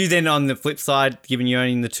 And did you then, on the flip side, given you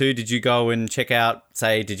owning the 2, did you go and check out,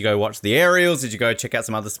 did you go watch the aerials? Did you go check out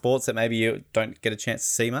some other sports that maybe you don't get a chance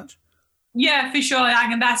to see much? Yeah, for sure.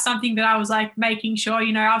 And that's something that I was like making sure,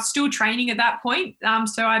 you know, I was still training at that point.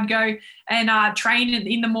 So I'd go and train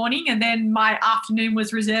in the morning, and then my afternoon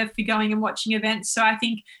was reserved for going and watching events. So I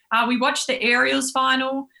think we watched the aerials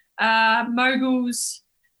final, moguls,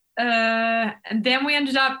 and then we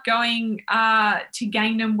ended up going to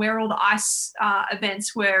Gangnam where all the ice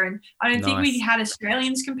events were. And I don't think we had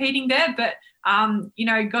Australians competing there, but you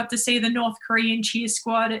know, got to see the North Korean cheer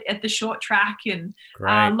squad at the short track and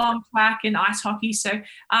long track and ice hockey. So,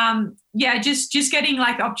 yeah, just getting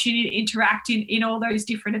like the opportunity to interact in all those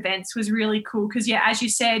different events was really cool. Because, yeah, as you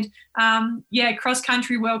said, cross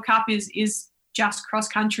country World Cup is just cross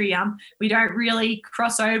country. We don't really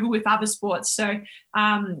cross over with other sports. So,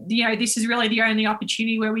 you know, this is really the only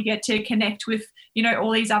opportunity where we get to connect with, you know,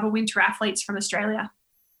 all these other winter athletes from Australia.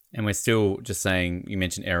 And we're still just saying, you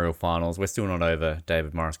mentioned aerial finals. We're still not over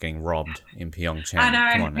David Morris getting robbed in Pyeongchang. I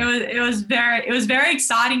know. Come on now. It was very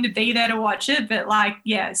exciting to be there to watch it, but like,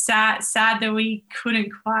 yeah, sad that we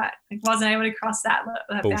couldn't quite, wasn't able to cross that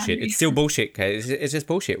Bullshit. boundary. It's still bullshit, okay? It's just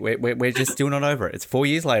bullshit. We're just still not over it. It's 4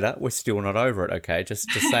 years later. We're still not over it, okay?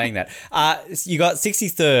 Just saying that. You got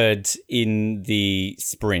 63rd in the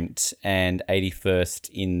sprint and 81st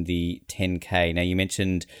in the 10K. Now, you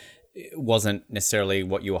mentioned it wasn't necessarily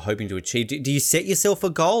what you were hoping to achieve. Do you set yourself a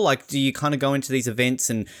goal? Like, do you kind of go into these events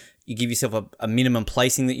and you give yourself a minimum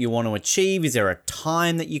placing that you want to achieve? Is there a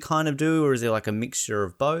time that you kind of do, or is there like a mixture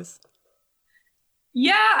of both?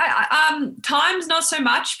 Yeah, time's not so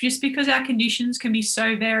much, just because our conditions can be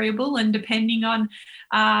so variable, and depending on,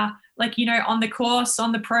 like, you know, on the course,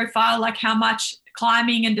 on the profile, like how much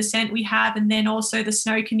climbing and descent we have, and then also the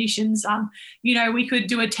snow conditions. You know, we could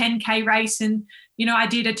do a 10K race, and you know, I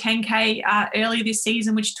did a 10K earlier this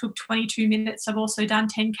season, which took 22 minutes. I've also done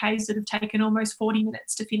 10Ks that have taken almost 40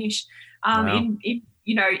 minutes to finish in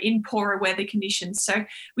you know, in poorer weather conditions. So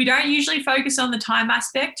we don't usually focus on the time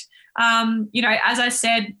aspect. You know, as I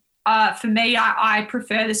said, for me, I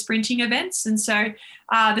prefer the sprinting events. And so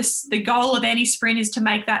the goal of any sprint is to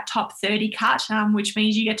make that top 30 cut, which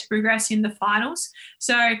means you get to progress in the finals.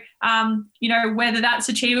 So, you know, whether that's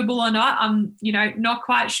achievable or not, I'm, you know, not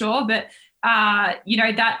quite sure, but you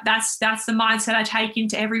know, that's the mindset I take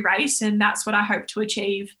into every race, and that's what I hope to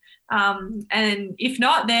achieve. And if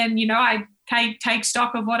not, then, you know, I take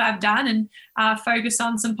stock of what I've done and focus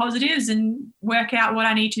on some positives and work out what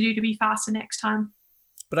I need to do to be faster next time.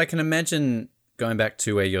 But I can imagine going back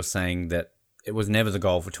to where you're saying that it was never the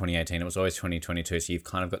goal for 2018. It was always 2022. So you've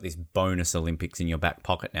kind of got this bonus Olympics in your back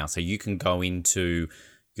pocket now. So you can go into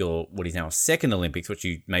your, what is now a second Olympics, which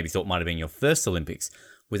you maybe thought might have been your first Olympics,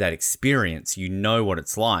 with that experience. You know what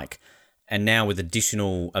it's like. And now with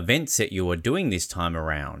additional events that you are doing this time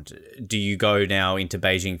around, do you go now into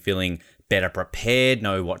Beijing feeling better prepared,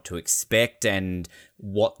 know what to expect, and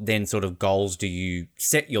what then sort of goals do you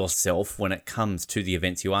set yourself when it comes to the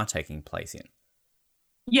events you are taking place in?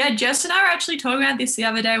 Yeah, Jess and I were actually talking about this the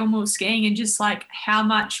other day when we were skiing, and just like how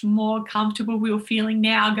much more comfortable we were feeling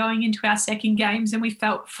now going into our second games than we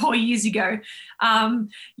felt 4 years ago.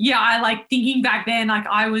 Yeah, I like thinking back then, like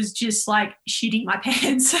I was just like shitting my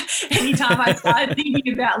pants anytime I started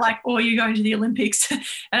thinking about like, oh, you're going to the Olympics.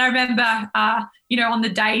 And I remember, you know, on the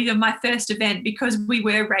day of my first event, because we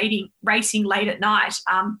were racing late at night,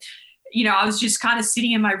 you know, I was just kind of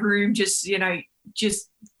sitting in my room, just, you know, just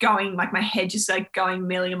going, like my head just like going a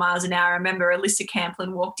million miles an hour. I remember Alyssa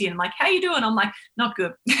Camplin walked in, like, how you doing? I'm like, not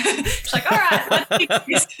good. She's like, all right, let's fix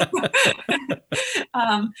this.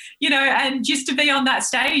 You know, and just to be on that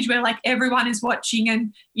stage where like everyone is watching,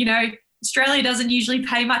 and, you know, Australia doesn't usually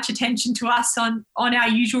pay much attention to us on our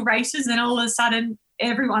usual races, and all of a sudden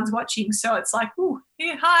everyone's watching. So it's like, oh,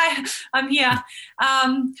 yeah, hi, I'm here.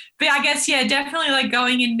 But I guess, yeah, definitely like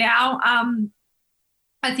going in now,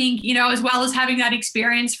 I think, as well as having that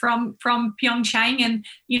experience from Pyeongchang and,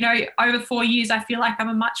 over 4 years, I feel like I'm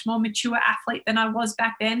a much more mature athlete than I was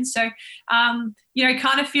back then. So,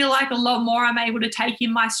 kind of feel like a lot more I'm able to take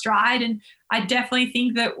in my stride. And I definitely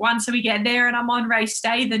think that once we get there and I'm on race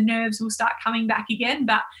day, the nerves will start coming back again.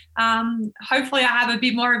 But hopefully I have a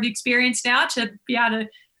bit more of experience now to be able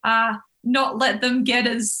to not let them get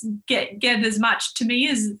as much to me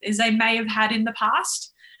as they may have had in the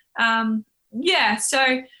past. I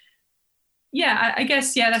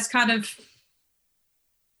guess, that's kind of,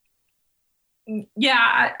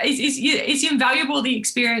 it's invaluable, the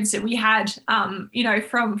experience that we had,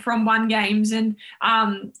 from One Games. And,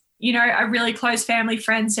 a really close family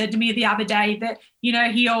friend said to me the other day that,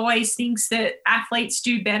 he always thinks that athletes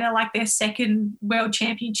do better like their second world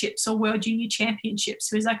championships or world junior championships.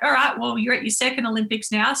 So he's like, all right, well, you're at your second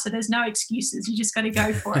Olympics now, so there's no excuses. You just got to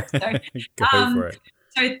go for it. So, go for it.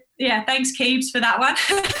 So, thanks, Keebs, for that one.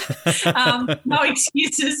 No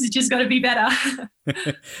excuses. It's just got to be better.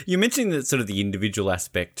 You mentioned that sort of the individual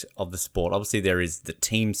aspect of the sport. Obviously, there is the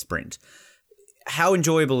team sprint. How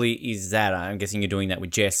enjoyable is that? I'm guessing you're doing that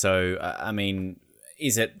with Jess. So,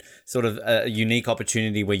 is it sort of a unique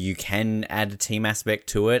opportunity where you can add a team aspect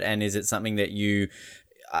to it? And is it something that you,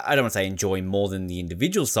 I don't want to say enjoy more than the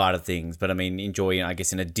individual side of things, but enjoy, I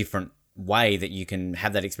guess, in a different way that you can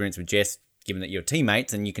have that experience with Jess, given that you're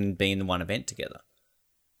teammates and you can be in the one event together?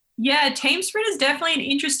 Yeah, team sprint is definitely an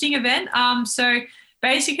interesting event. So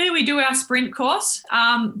basically we do our sprint course,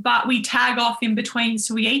 but we tag off in between.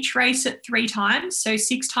 So we each race it 3 times, so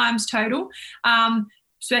 6 times total.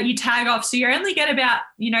 So that you tag off. So you only get about,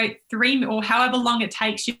 3 or however long it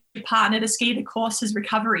takes your partner to ski the course as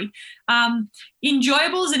recovery.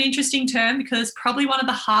 Enjoyable is an interesting term because it's probably one of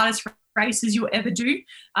the hardest races you'll ever do.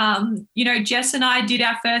 Jess and I did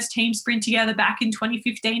our first team sprint together back in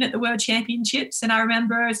 2015 at the World Championships. And I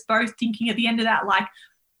remember us both thinking at the end of that, like,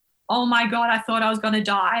 oh my God, I thought I was going to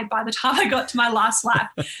die by the time I got to my last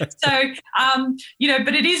lap. So,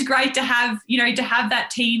 but it is great to have, that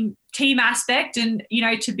team aspect and,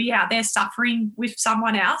 to be out there suffering with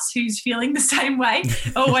someone else who's feeling the same way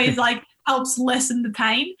always helps lessen the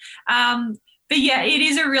pain. But yeah, it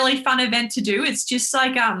is a really fun event to do. It's just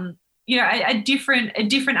like, a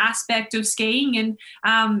different aspect of skiing.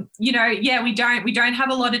 And, we don't have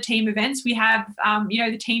a lot of team events. We have,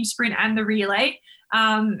 the team sprint and the relay.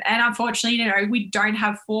 And unfortunately, we don't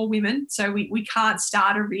have 4 women, so we can't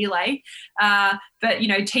start a relay. But,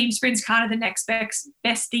 team sprint's kind of the next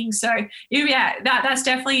best thing. So, that's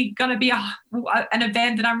definitely going to be an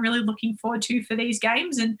event that I'm really looking forward to for these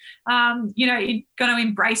games. And, going to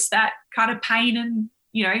embrace that kind of pain and,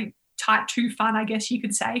 type 2 fun, I guess you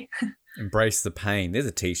could say. Embrace the pain. There's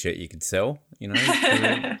a T-shirt you could sell, get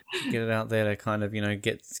it out there to kind of,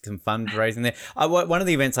 get some fundraising there. One of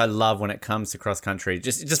the events I love when it comes to cross country,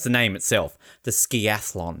 just the name itself, the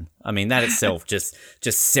skiathlon. That itself just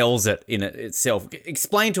sells it in it itself.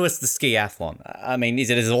 Explain to us the skiathlon. Is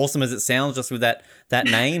it as awesome as it sounds just with that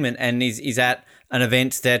name? And is that an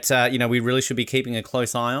event that, we really should be keeping a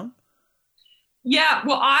close eye on? Yeah,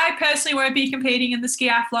 well, I personally won't be competing in the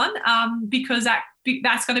skiathlon because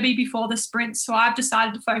that's going to be before the sprint. So I've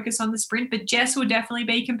decided to focus on the sprint, but Jess will definitely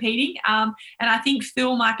be competing. And I think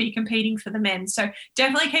Phil might be competing for the men. So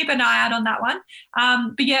definitely keep an eye out on that one.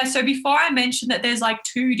 But yeah, so before I mentioned that there's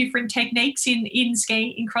 2 different techniques in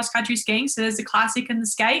skiing, in cross-country skiing. So there's the classic and the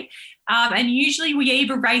skate. And usually we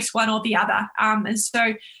either race one or the other. And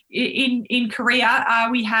so in Korea,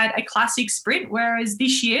 we had a classic sprint, whereas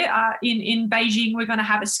this year in Beijing, we're going to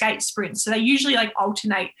have a skate sprint. So they usually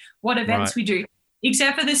alternate what events we do,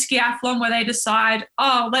 except for the skiathlon where they decide,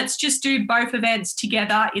 let's just do both events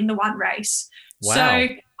together in the one race. Wow. So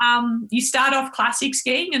you start off classic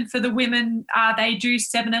skiing, and for the women, they do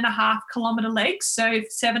 7.5 kilometre legs, so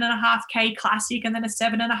 7.5K classic and then a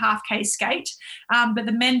 7.5K skate. But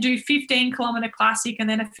the men do 15 kilometre classic and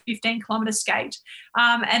then a 15 kilometre skate.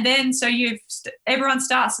 And then so everyone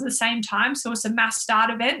starts at the same time, so it's a mass start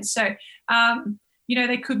event. So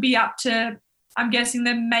they could be up to, I'm guessing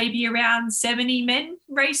there may be around 70 men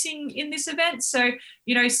racing in this event. So,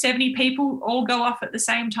 70 people all go off at the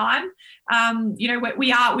same time.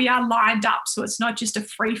 We are lined up, so it's not just a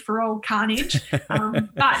free-for-all carnage.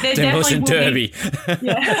 But there definitely will Derby.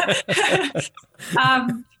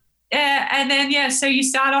 And then, so you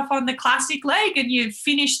start off on the classic leg and you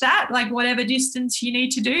finish that, whatever distance you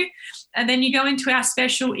need to do. And then you go into our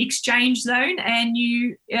special exchange zone, and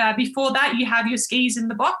you before that you have your skis in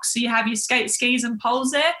the box. So you have your skate skis and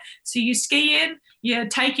poles there. So you ski in, you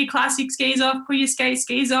take your classic skis off, put your skate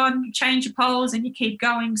skis on, you change your poles, and you keep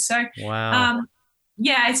going. So wow.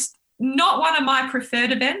 not one of my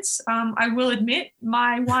preferred events. I will admit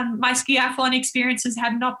my skiathlon experiences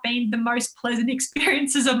have not been the most pleasant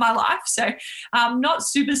experiences of my life. So not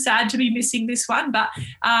super sad to be missing this one, but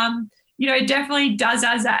it definitely does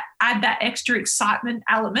add that extra excitement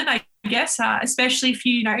element, I guess, especially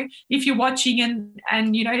if you're watching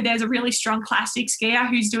and there's a really strong classic skier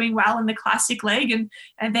who's doing well in the classic leg,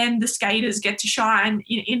 and then the skaters get to shine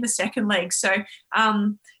in the second leg. So,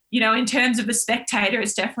 in terms of a spectator,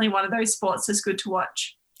 it's definitely one of those sports that's good to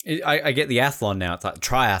watch. I get the athlon now. It's like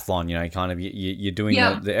triathlon, kind of you're doing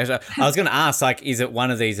the I was going to ask, like, is it one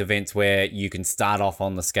of these events where you can start off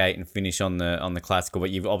on the skate and finish on the classical, but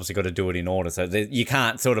you've obviously got to do it in order, so you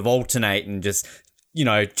can't sort of alternate and just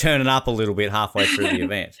turn it up a little bit halfway through the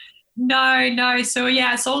event? No. So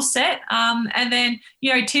it's all set. And then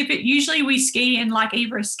usually we ski in like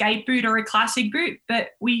either a skate boot or a classic boot, but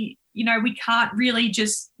we can't really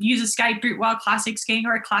just use a skate boot while classic skiing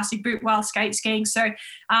or a classic boot while skate skiing. So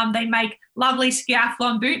they make lovely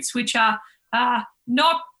skiathlon boots, which are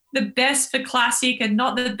not the best for classic and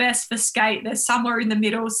not the best for skate. They're somewhere in the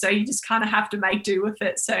middle, so you just kind of have to make do with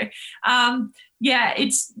it. So,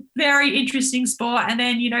 it's very interesting sport. And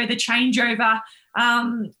then, the changeover,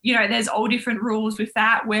 there's all different rules with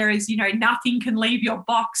that, whereas, nothing can leave your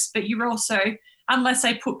box, but you're also, unless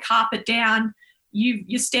they put carpet down,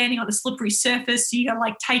 you're standing on a slippery surface, so you got to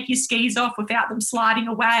like take your skis off without them sliding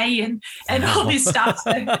away and all this stuff.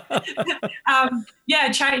 So,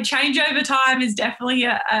 changeover time is definitely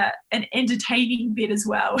an entertaining bit as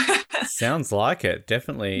well. Sounds like it.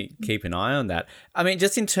 Definitely keep an eye on that. I mean,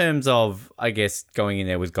 just in terms of, I guess, going in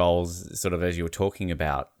there with goals, sort of as you were talking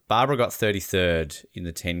about, Barbara got 33rd in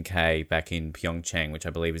the 10K back in Pyeongchang, which I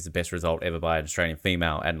believe is the best result ever by an Australian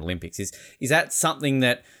female at an Olympics. Is that something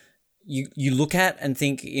that you look at and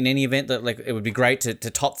think in any event that like it would be great to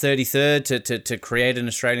top 33rd to create an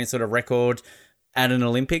Australian sort of record at an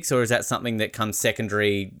Olympics, or is that something that comes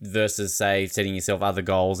secondary versus, say, setting yourself other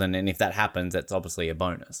goals, and if that happens, that's obviously a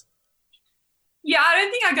bonus? Yeah, I don't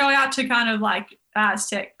think I go out to kind of like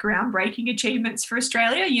set groundbreaking achievements for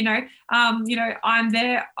Australia. I'm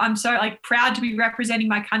there. I'm so like proud to be representing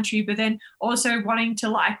my country, but then also wanting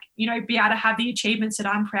to be able to have the achievements that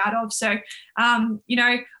I'm proud of. So,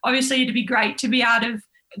 obviously it'd be great to be able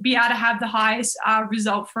to have the highest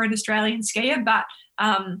result for an Australian skier. But,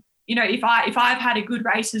 if I've had a good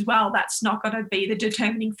race as well, that's not going to be the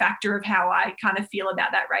determining factor of how I kind of feel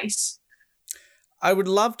about that race. I would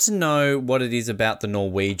love to know what it is about the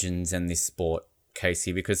Norwegians and this sport,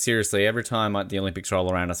 Casey, because seriously, every time the Olympics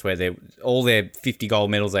roll around, I swear all their 50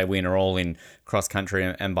 gold medals they win are all in cross-country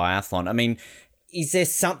and biathlon. I mean, is there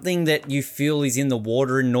something that you feel is in the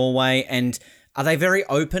water in Norway, and are they very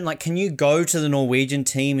open? Like, can you go to the Norwegian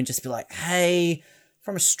team and just be like, hey,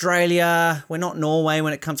 from Australia, we're not Norway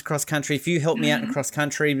when it comes to cross-country. If you help me out in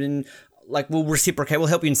cross-country, then like we'll reciprocate, we'll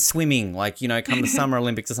help you in swimming, like, come the Summer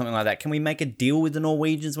Olympics or something like that. Can we make a deal with the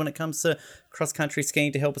Norwegians when it comes to cross-country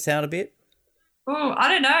skiing to help us out a bit? Oh, I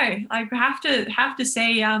don't know. I have to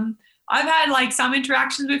say, I've had like some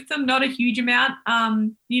interactions with them, not a huge amount.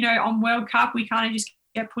 On World Cup, we kind of just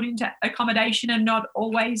get put into accommodation and not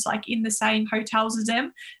always like in the same hotels as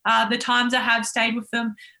them. The times I have stayed with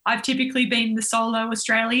them, I've typically been the solo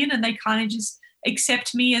Australian, and they kind of just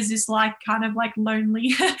accept me as this like kind of like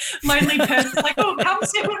lonely person, like, oh, come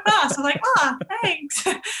sit with us. I'm like, thanks.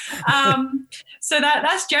 So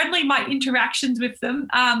that's generally my interactions with them.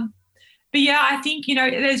 But yeah, I think,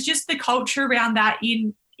 there's just the culture around that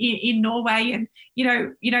in Norway, and,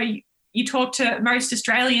 you talk to most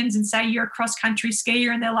Australians and say you're a cross-country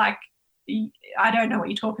skier, and they're like, I don't know what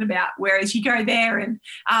you're talking about. Whereas you go there and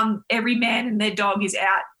every man and their dog is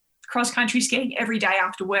out cross-country skiing every day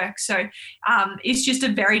after work. So it's just a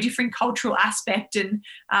very different cultural aspect, and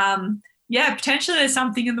potentially there's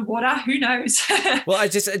something in the water. Who knows? Well, I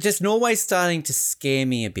just Norway's starting to scare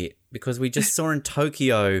me a bit, because we just saw in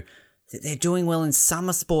Tokyo that they're doing well in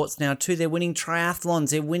summer sports now too. They're winning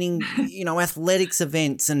triathlons, they're winning, athletics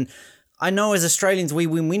events, and I know as Australians we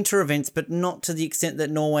win winter events, but not to the extent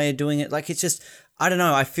that Norway are doing it. Like, it's just, I don't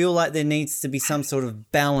know. I feel like there needs to be some sort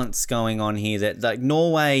of balance going on here, that like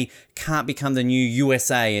Norway can't become the new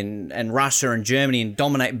USA and Russia and Germany and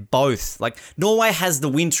dominate both. Like, Norway has the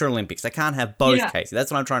Winter Olympics. They can't have both, Casey.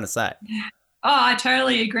 That's what I'm trying to say. Oh, I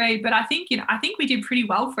totally agree. But I think, we did pretty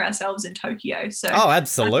well for ourselves in Tokyo. So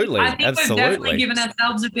absolutely. I think we've definitely given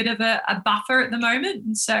ourselves a bit of a buffer at the moment.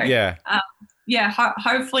 And so,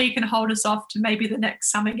 hopefully you can hold us off to maybe the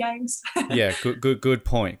next Summer Games. Yeah, good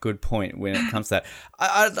point. Good point when it comes to that.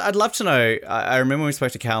 I'd love to know, I remember when we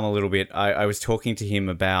spoke to Callum a little bit, I was talking to him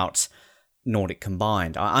about Nordic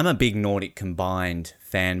Combined. I'm a big Nordic Combined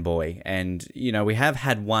fanboy, and we have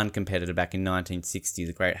had one competitor back in 1960,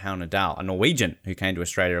 the great Hal Nadal, a Norwegian who came to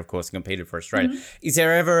Australia, of course, and competed for Australia. Mm-hmm. Is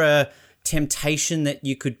there ever a temptation that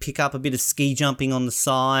you could pick up a bit of ski jumping on the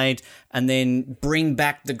side and then bring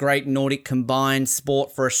back the great Nordic Combined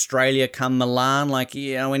sport for Australia come Milan? Like,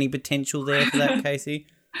 any potential there for that, Casey?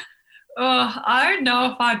 Oh, I don't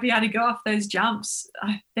know if I'd be able to go off those jumps.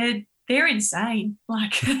 They're insane.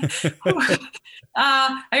 Like,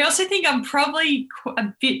 I also think I'm probably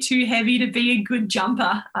a bit too heavy to be a good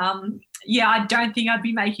jumper. I don't think I'd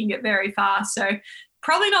be making it very far. So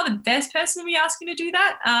probably not the best person to be asking to do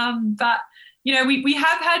that. But, we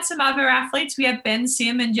have had some other athletes. We have Ben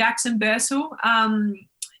Sim and Jackson Bursell,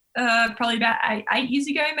 probably about eight years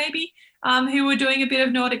ago maybe, who were doing a bit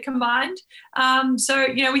of Nordic Combined.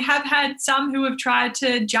 We have had some who have tried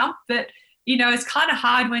to jump, but it's kind of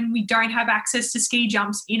hard when we don't have access to ski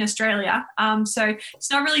jumps in Australia. So it's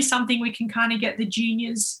not really something we can kind of get the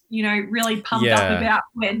juniors, really pumped up about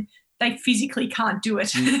when they physically can't do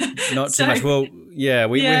it. Not too much. Well,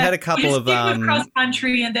 we had a couple of cross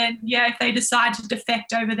country, and then if they decide to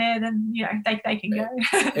defect over there, then they can go.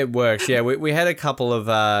 It works. Yeah, we had a couple of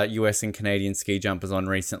US and Canadian ski jumpers on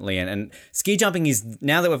recently, and ski jumping is,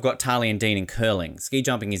 now that we've got Tali and Dean in curling, ski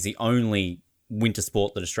jumping is the only winter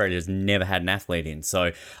sport that Australia has never had an athlete in.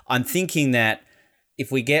 So I'm thinking that if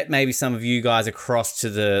we get maybe some of you guys across to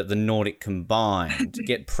the Nordic Combined,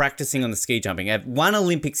 get practicing on the ski jumping, have one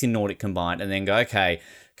Olympics in Nordic Combined, and then go, okay,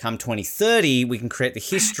 come 2030, we can create the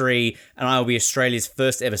history, and I will be Australia's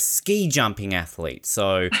first ever ski jumping athlete.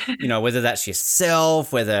 So, whether that's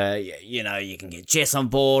yourself, whether, you can get Jess on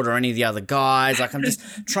board or any of the other guys. Like, I'm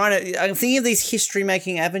thinking of these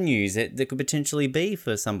history-making avenues that could potentially be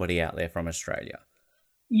for somebody out there from Australia.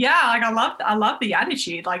 Yeah, like I love the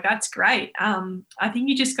attitude. Like, that's great. I think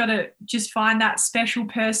you just got to find that special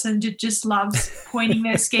person that just loves pointing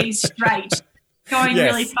their skis straight, going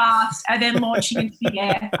really fast, and then launching into the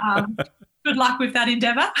air. Good luck with that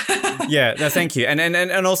endeavour. Yeah, no, thank you.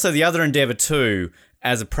 And also the other endeavour too,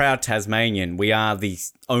 as a proud Tasmanian, we are the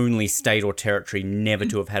only state or territory never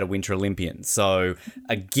to have had a Winter Olympian. So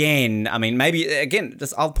again,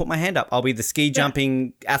 I'll put my hand up. I'll be the ski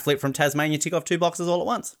jumping athlete from Tasmania, tick off 2 boxes all at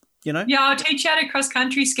once, Yeah, I'll teach you how to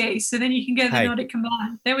cross-country ski, so then you can get the Nordic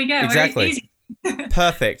Combined. There we go. Exactly. Very easy.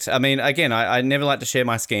 Perfect. I never like to share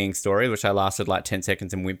my skiing story, which I lasted like 10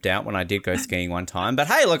 seconds and wimped out when I did go skiing one time. But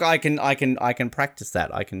hey, look, I can practice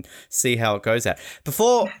that. I can see how it goes out.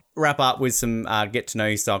 Before wrap up with some get to know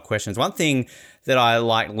you style questions, one thing that I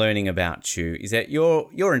like learning about you is that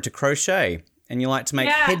you're into crochet and you like to make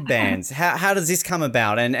headbands. How does this come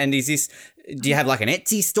about? And is this, do you have like an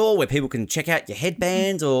Etsy store where people can check out your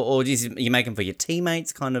headbands, or do you make them for your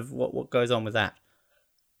teammates? Kind of what goes on with that?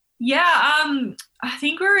 Yeah, I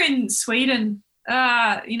think we were in Sweden,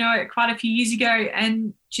 quite a few years ago,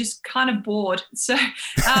 and just kind of bored. So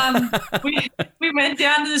we went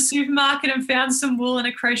down to the supermarket and found some wool and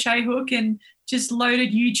a crochet hook, and just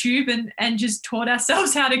loaded YouTube and just taught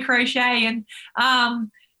ourselves how to crochet. And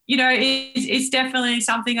it's definitely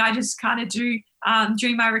something I just kind of do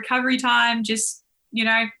during my recovery time, just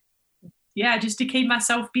to keep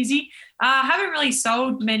myself busy. I haven't really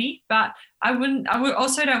sold many, but I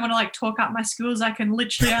also don't want to like talk up my skills. I can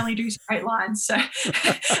literally only do straight lines. So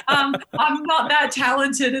I'm not that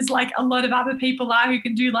talented as like a lot of other people are who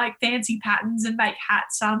can do like fancy patterns and make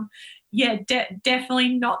hats.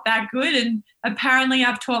 Definitely not that good. And apparently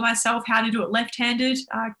I've taught myself how to do it left-handed,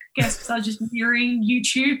 I guess because I was just mirroring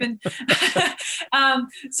YouTube. And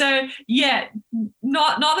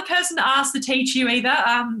not the person to ask to teach you either.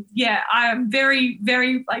 I am very,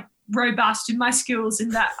 very like robust in my skills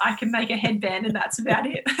in that I can make a headband, and that's about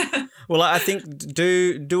it. Well, I think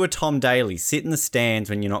do a Tom Daly, sit in the stands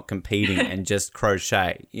when you're not competing and just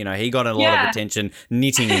crochet. He got a lot of attention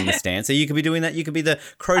knitting in the stands, so you could be doing that. You could be the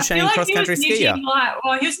crocheting cross-country skier.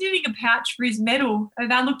 He was knitting a pouch for his medal, and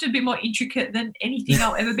that looked a bit more intricate than anything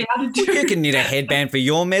I'll ever be able to do. You can knit a headband for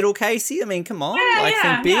your medal, Casey. I mean, come on.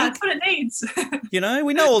 Think big. That's what it needs.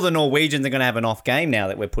 We know all the Norwegians are going to have an off game now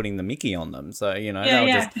that we're putting the Mickey on them. So,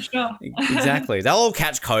 for sure. Exactly. They'll all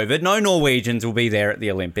catch COVID. No Norwegians will be there at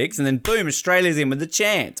the Olympics. And then, boom, Australia's in with a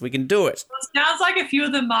chance. We can do it. Well, it sounds like a few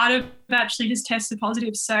of them might have actually just tested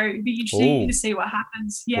positive. So it'd be interesting to see what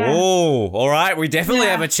happens. Yeah. Oh, all right. We definitely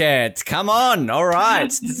have a chance. Come on. All right.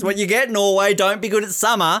 This is what you get, Norway. Don't be good at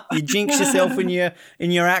summer. You jinx yourself in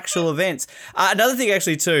your actual events. Another thing,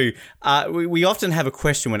 actually, too, we often have a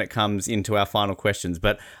question when it comes into our final questions.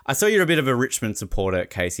 But I saw you're a bit of a Richmond supporter,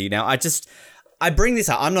 Casey. Now, I bring this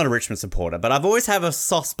up. I'm not a Richmond supporter, but I've always have a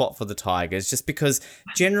soft spot for the Tigers just because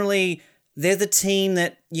generally they're the team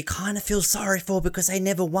that you kind of feel sorry for because they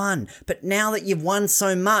never won. But now that you've won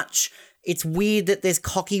so much, it's weird that there's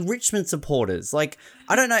cocky Richmond supporters. Like,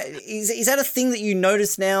 I don't know, is that a thing that you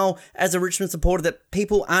notice now as a Richmond supporter, that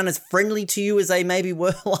people aren't as friendly to you as they maybe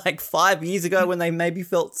were like 5 years ago when they maybe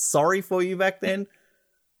felt sorry for you back then?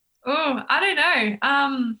 Oh, I don't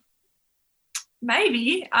know.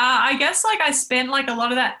 Maybe. I guess like I spent like a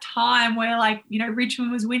lot of that time where like, you know,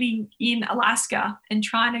 Richmond was winning in Alaska and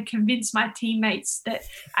trying to convince my teammates that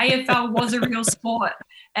AFL was a real sport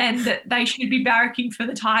and that they should be barracking for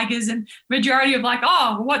the Tigers. And majority of like,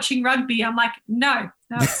 oh, we're watching rugby. I'm like, no,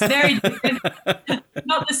 it's very different.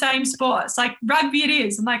 Not the same sport. It's like rugby it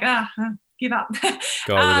is. I'm like, give up.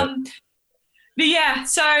 But yeah,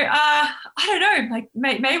 so I don't know, like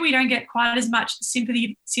maybe we don't get quite as much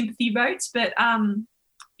sympathy votes, but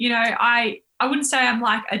you know, I wouldn't say I'm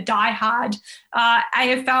like a diehard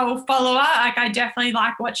AFL follower. Like I definitely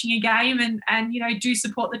like watching a game and you know, do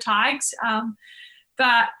support the Tigers.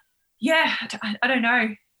 But yeah, I don't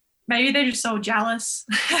know. Maybe they're just so jealous.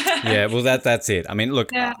 Yeah, well that's it. I mean,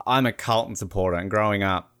 look, yeah. I'm a Carlton supporter, and growing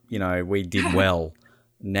up, you know, we did well.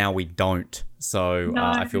 Now we don't. So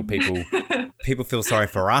I feel people feel sorry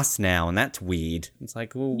for us now, and that's weird. It's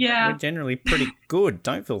like, well, we're generally pretty good.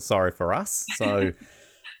 Don't feel sorry for us. So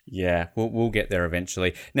yeah, we'll get there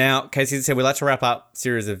eventually. Now, Casey, as I said, we like to wrap up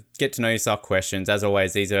series of get to know yourself questions. As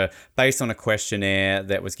always, these are based on a questionnaire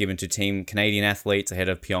that was given to Team Canadian athletes ahead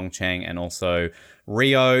of Pyeongchang and also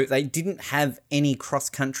Rio. They didn't have any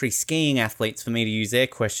cross-country skiing athletes for me to use their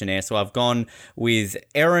questionnaire, so I've gone with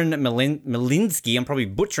Erin Malinsky. I'm probably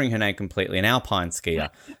butchering her name completely, an alpine skier.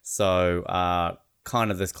 So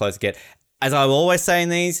kind of as close to get. As I always say in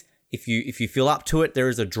these, if you feel up to it, there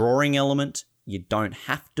is a drawing element. You don't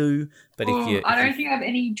have to, but I don't think I have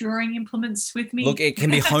any drawing implements with me. Look, it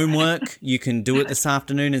can be homework. You can do it this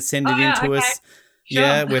afternoon and send it in to us. Sure.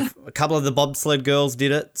 Yeah, with a couple of the bobsled girls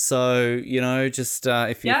did it. So, you know, just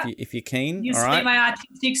if you're keen, you'll all see right. my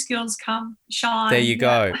artistic skills come shine. There you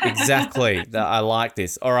go. Exactly. I like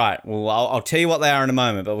this. All right. Well, I'll tell you what they are in a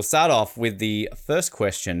moment, but we'll start off with the first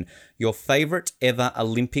question. Your favorite ever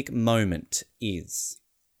Olympic moment is?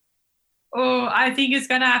 Oh, I think it's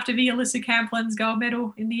going to have to be Alyssa Camplin's gold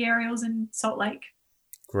medal in the aerials in Salt Lake.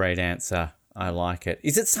 Great answer. I like it.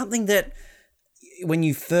 Is it something that when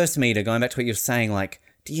you first meet her, going back to what you're saying, like,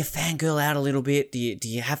 do you fangirl out a little bit? Do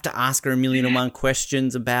you have to ask her 1,000,001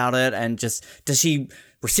 questions about it? And just, does she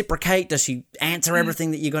reciprocate? Does she answer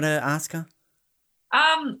everything that you're going to ask her?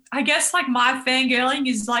 I guess like my fangirling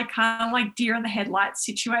is like kind of like deer in the headlights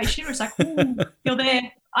situation, where it's like, ooh, you're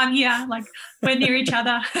there, I'm here, like we're near each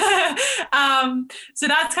other. So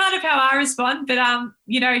that's kind of how I respond. But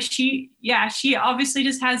you know, she obviously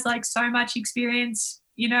just has like so much experience,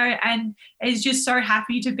 you know, and is just so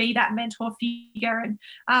happy to be that mentor figure. And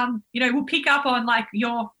you know, we'll pick up on like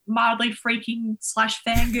your mildly freaking /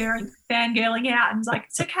 fangirling out, and it's like,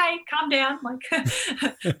 it's okay, calm down, like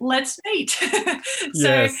let's meet.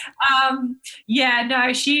 Yes.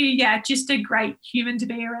 So just a great human to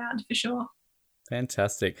be around for sure.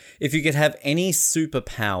 Fantastic. If you could have any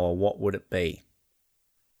superpower, what would it be?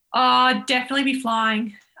 Definitely be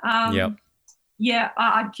flying. Yep.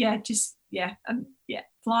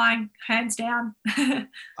 Flying, hands down.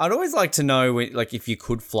 I'd always like to know, like, if you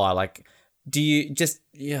could fly, like, do you just,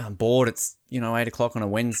 I'm bored, it's, 8:00 on a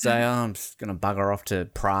Wednesday, I'm just going to bugger off to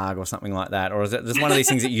Prague or something like that? Or is it just one of these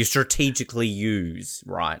things that you strategically use,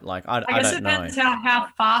 right? Like, I guess don't know. it depends how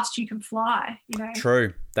fast you can fly,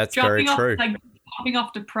 True. That's very true. Hopping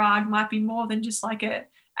off to Prague might be more than just like at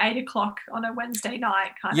 8:00 on a Wednesday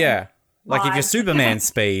night kind of. Yeah. Like if you're Superman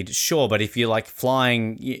speed, sure, but if you're like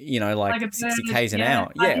flying, like 60 Ks an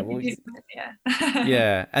hour, yeah.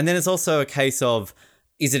 And then it's also a case of,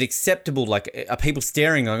 is it acceptable? Like, are people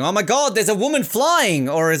staring going, oh my God, there's a woman flying?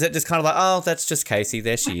 Or is it just kind of like, oh, that's just Casey,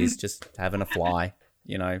 there she is, just having a fly,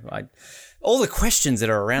 all the questions that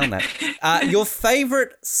are around that. Your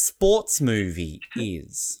favorite sports movie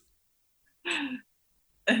is?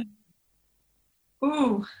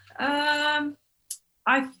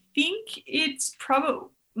 I think it's probably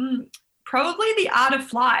The Art of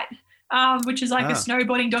Flight, which is like a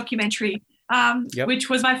snowboarding documentary, which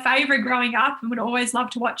was my favorite growing up and would always love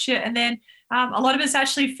to watch it. And then a lot of it's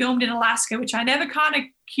actually filmed in Alaska, which I never kind of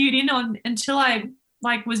cued in on until I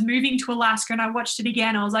was moving to Alaska and I watched it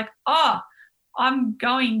again. I was like, oh, I'm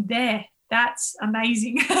going there. That's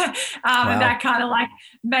amazing. Wow. And that kind of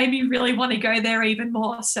made me really want to go there even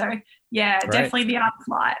more. So yeah, Definitely The Art of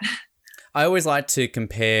Flight. I always like to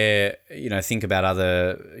compare, think about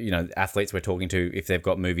other, athletes we're talking to if they've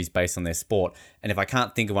got movies based on their sport. And if I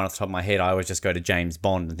can't think of one off the top of my head, I always just go to James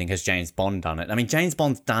Bond and think, has James Bond done it? I mean, James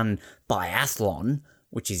Bond's done biathlon,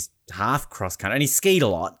 which is half cross country, and he skied a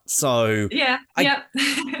lot. So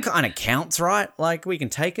kind of counts, right? Like, we can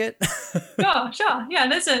take it. Sure. Yeah,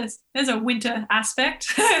 there's a winter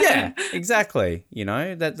aspect. Yeah, exactly.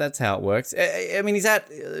 That's how it works. I mean, is that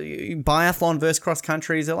biathlon versus cross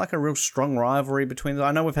country? Is there like a real strong rivalry between them?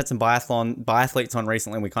 I know we've had some biathletes on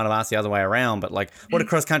recently, and we kind of asked the other way around, but like, what do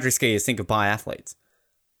cross country skiers think of biathletes?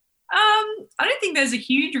 I don't think there's a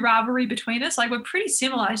huge rivalry between us. Like, we're pretty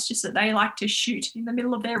similar. It's just that they like to shoot in the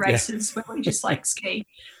middle of their races where we just like ski.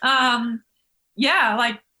 Like,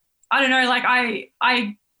 I don't know, like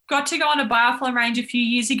I got to go on a biathlon range a few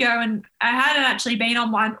years ago, and I hadn't actually been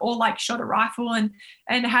on one or like shot a rifle and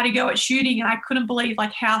had to go at shooting, and I couldn't believe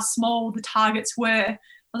like how small the targets were. I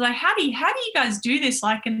was like, how do you guys do this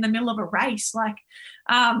like in the middle of a race? Like,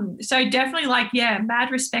 so definitely like,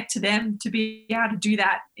 mad respect to them to be able to do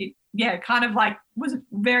that. It kind of like was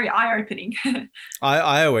very eye-opening.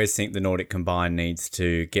 I always think the Nordic Combined needs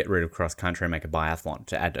to get rid of cross country and make a biathlon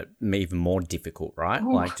to add it even more difficult, right?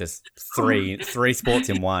 Ooh. Like just three sports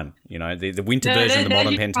in one, the winter version of the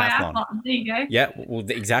modern pentathlon. There you go. Yeah, well,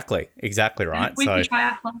 exactly right. Winter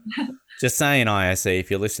triathlon. Just saying, ISE,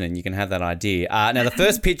 if you're listening, you can have that idea. Now, the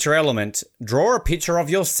first picture element, draw a picture of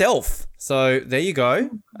yourself. So there you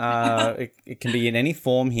go. It can be in any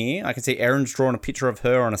form here. I can see Erin's drawn a picture of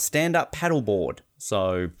her on a stand-up paddleboard.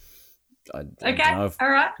 So, I don't know all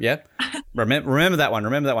right. Yeah. Remember that one.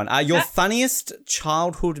 Your funniest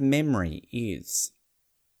childhood memory is?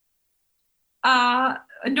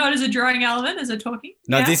 Not as a drawing element, as a talking.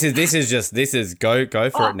 No, this is go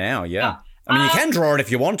for it now. Yeah. I mean, you can draw it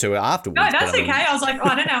if you want to afterwards. No, that's okay. I was like,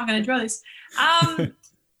 I don't know, I'm going to draw this.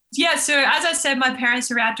 So as I said, my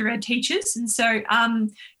parents are outdoor ed teachers. And so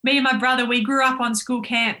me and my brother, we grew up on school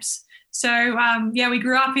camps. So, we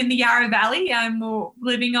grew up in the Yarra Valley and we're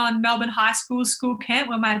living on Melbourne High school camp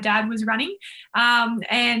where my dad was running.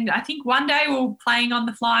 And I think one day we were playing on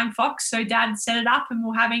the Flying Fox. So Dad set it up and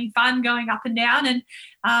we're having fun going up and down. And,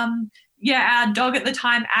 our dog at the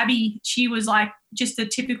time, Abby, she was like just a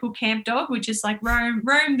typical camp dog, which is like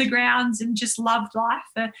roamed the grounds and just loved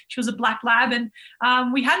life. She was a black lab and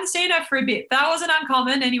we hadn't seen her for a bit. That wasn't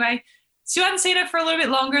uncommon anyway. Still hadn't seen her for a little bit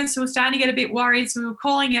longer, and so we were starting to get a bit worried. So we were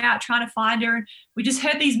calling out, trying to find her, and we just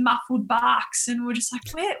heard these muffled barks, and we're just like,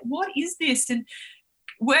 what is this? And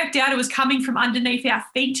worked out it was coming from underneath our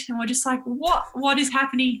feet, and we're just like, what is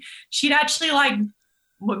happening? She'd actually like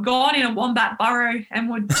gone in a wombat burrow and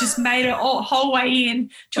would just made it all whole way in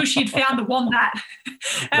till she'd found the wombat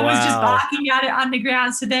and was just barking at it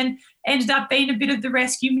underground. So then ended up being a bit of the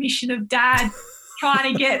rescue mission of Dad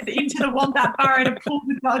trying to get into the wombat burrow to pull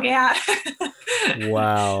the dog out.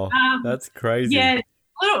 Wow, that's crazy. Yeah,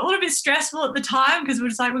 a little bit stressful at the time because we're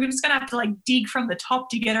just going to have to like dig from the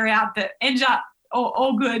top to get her out, but ended up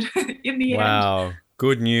all good in the end. Wow.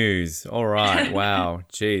 Good news. All right. Wow.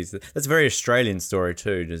 Jeez. That's a very Australian story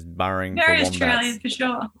too, just burrowing for wombats. Very Australian for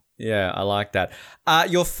sure. Yeah, I like that.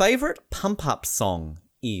 Your favourite pump-up song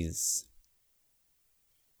is?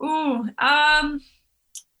 I've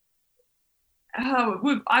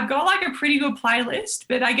got like a pretty good playlist,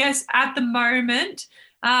 but I guess at the moment,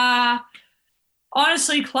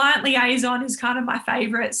 honestly, Client Liaison is kind of my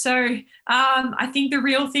favourite. So I think the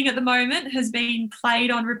Real Thing at the moment has been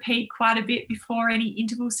played on repeat quite a bit before any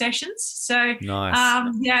interval sessions. So nice.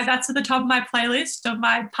 That's at the top of my playlist of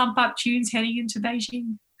my pump-up tunes heading into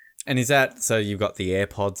Beijing. And is that, so you've got the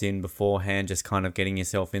AirPods in beforehand, just kind of getting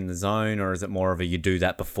yourself in the zone, or is it more of a you do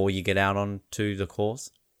that before you get out onto the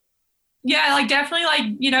course? Yeah, like definitely like,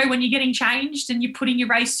 when you're getting changed and you're putting your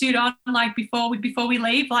race suit on, like before we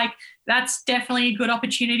leave, like that's definitely a good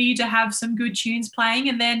opportunity to have some good tunes playing.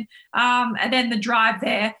 And then the drive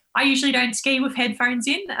there, I usually don't ski with headphones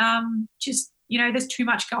in. There's too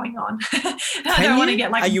much going on. I don't want to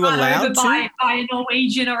get like run over by a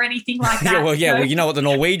Norwegian or anything like that. Well, you know what the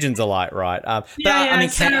Norwegians are like, right? Are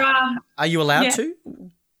you allowed to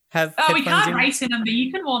have headphones we can't in? race in them, but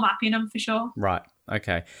you can warm up in them for sure. Right.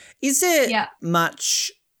 Okay. Is there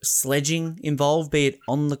much sledging involved, be it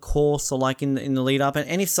on the course or like in the lead up?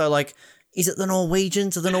 And if so, like, is it the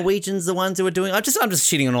Norwegians? Are the Norwegians the ones who are doing? I'm just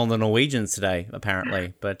shitting on all the Norwegians today,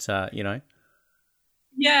 apparently. But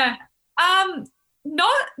Yeah.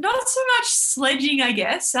 Not so much sledging, I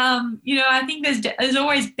guess. I think there's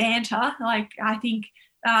always banter. Like I think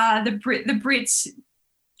the Brits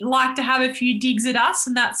like to have a few digs at us,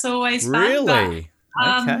 and that's always fun. Really?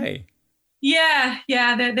 But, okay. Yeah,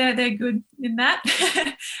 they're good in that.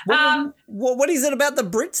 What is it about the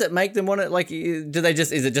Brits that make them want to, like, is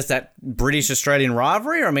it just that British-Australian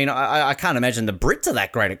rivalry? I mean, I can't imagine the Brits are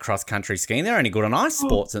that great at cross-country skiing. They're only good on ice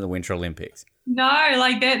sports in the Winter Olympics. No,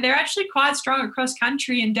 like they're actually quite strong at cross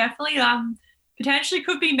country and definitely potentially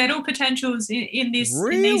could be medal potentials in this.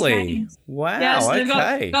 Really? In these games. Wow. Yeah, so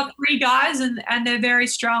okay. they've got 3 guys and they're very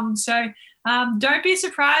strong. So don't be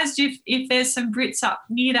surprised if there's some Brits up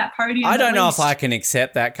near that podium. I don't know if I can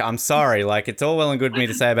accept that. I'm sorry. Like, it's all well and good for me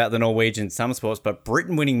to say about the Norwegian summer sports, but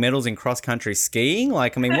Britain winning medals in cross country skiing?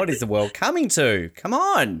 Like, I mean, what is the world coming to? Come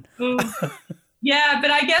on. Yeah, but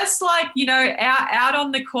I guess, like, you know, out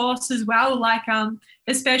on the course as well, like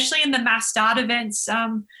especially in the mass start events,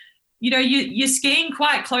 you know, you're skiing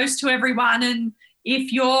quite close to everyone, and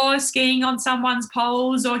if you're skiing on someone's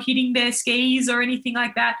poles or hitting their skis or anything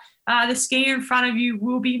like that, the skier in front of you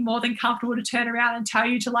will be more than comfortable to turn around and tell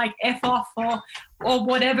you to, like, F off or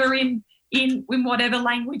whatever in whatever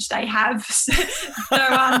language they have. So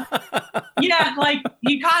yeah, like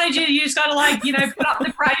you just got to, like, you know, put up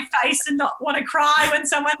the brave face and not want to cry when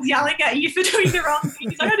someone's yelling at you for doing the wrong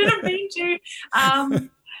thing. Like, I didn't mean to.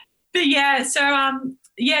 But yeah, so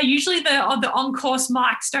yeah, usually the on-course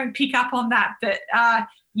mics don't pick up on that, but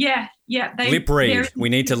yeah, they lip read. We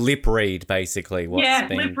need to lip read, basically. What's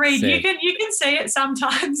being lip read. said. You can see it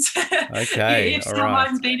sometimes. Okay, if all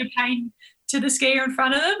someone's right. been a pain to the skier in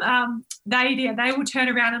front of them, they will turn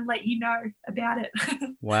around and let you know about it.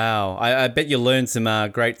 Wow. I bet you learned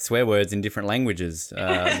some great swear words in different languages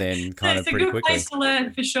then kind of pretty quickly. It's a good place to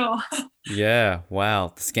learn for sure. Yeah,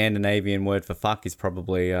 wow. The Scandinavian word for fuck is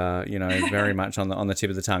probably, you know, very much on the tip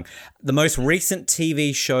of the tongue. The most recent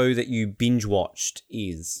TV show that you binge watched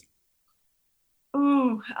is?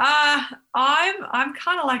 Ooh, I'm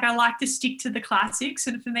kind of like, I like to stick to the classics,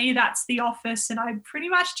 and for me that's The Office, and I pretty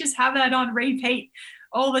much just have that on repeat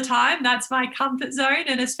all the time. That's my comfort zone,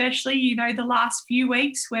 and especially, you know, the last few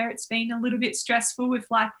weeks where it's been a little bit stressful with,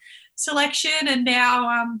 like, selection and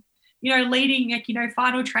now you know, leading, like, you know,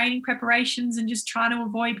 final training preparations and just trying to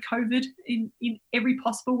avoid COVID in every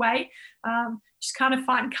possible way. Just kind of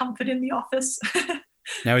find comfort in The Office.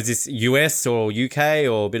 Now, is this US or UK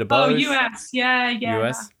or a bit of both? Oh, US. Yeah.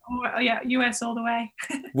 US? Yeah, US all the way.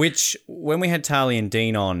 Which, when we had Tali and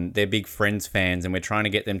Dean on, they're big Friends fans, and we're trying to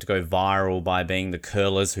get them to go viral by being the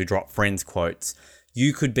curlers who drop Friends quotes.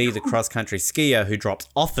 You could be the cross-country skier who drops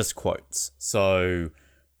Office quotes. So,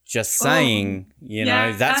 just saying, you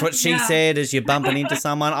know, that's what she said as you're bumping into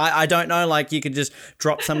someone. I don't know, like, you could just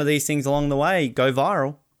drop some of these things along the way, go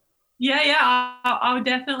viral. Yeah, I would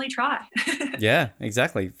definitely try. Yeah,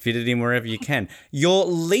 exactly. Fit it in wherever you can. Your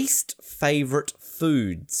least favourite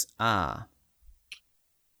foods are?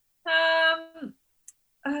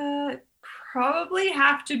 Probably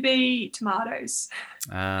have to be tomatoes.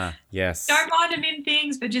 Ah, yes. Don't mind them in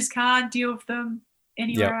things, but just can't deal with them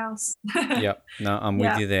anywhere else. Yep. No, I'm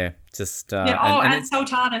with you there. Just and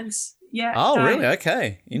sultanas. Yeah. Oh, so, really?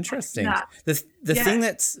 Okay. Interesting. The thing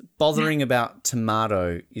that's bothering about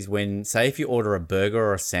tomato is when, say, if you order a burger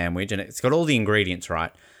or a sandwich and it's got all the ingredients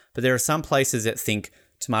right, but there are some places that think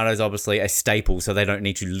tomatoes obviously a staple, so they don't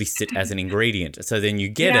need to list it as an ingredient. So then you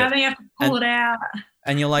get it. Yeah, they have to pull it out.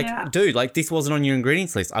 And you're like, dude, like, this wasn't on your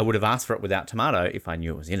ingredients list. I would have asked for it without tomato if I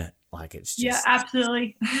knew it was in it. Like, it's just... Yeah,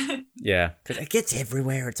 absolutely. Yeah, because it gets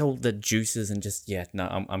everywhere. It's all the juices and just,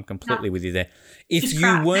 I'm completely with you there. If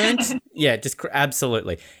you weren't...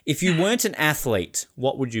 absolutely. If you weren't an athlete,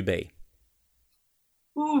 what would you be?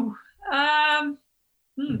 Ooh,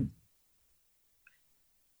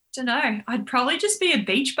 don't know. I'd probably just be a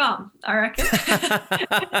beach bum, I reckon.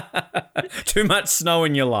 Too much snow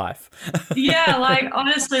in your life. Yeah, like,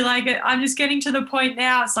 honestly, like, I'm just getting to the point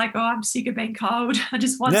now. It's like, oh, I'm sick of being cold. I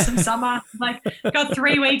just want some summer. Like, got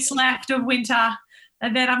 3 weeks left of winter,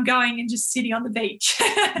 and then I'm going and just sitting on the beach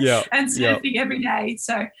and surfing every day.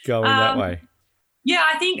 So going that way. Yeah,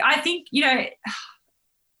 I think, you know,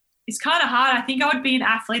 it's kind of hard. I think I would be an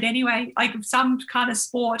athlete anyway, like some kind of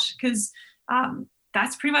sport, because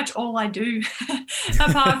that's pretty much all I do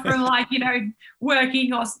apart from, like, you know,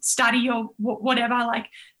 working or study or whatever. Like,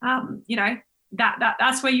 you know,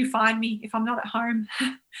 that's where you find me if I'm not at home.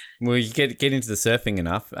 Well, you get into the surfing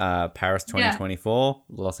enough. Paris 2024,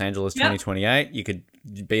 Los Angeles 2028. You could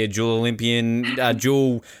be a dual Olympian,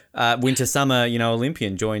 dual winter summer, you know,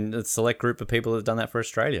 Olympian. Join a select group of people that have done that for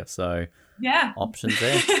Australia. So yeah, options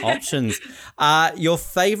there. Options. Your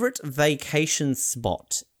favourite vacation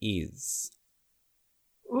spot is?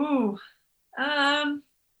 Ooh,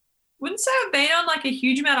 wouldn't say I've been on, like, a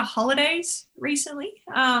huge amount of holidays recently,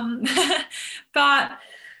 but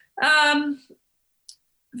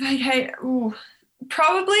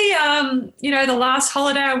Probably, the last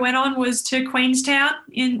holiday I went on was to Queenstown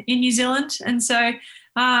in New Zealand. And so,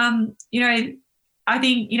 I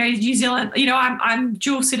think, New Zealand, I'm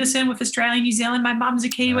dual citizen with Australia and New Zealand. My mum's a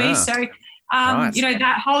Kiwi. So, right.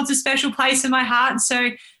 That holds a special place in my heart. And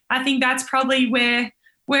so I think that's probably where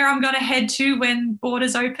I'm going to head to when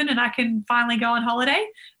borders open and I can finally go on holiday.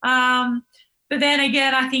 But then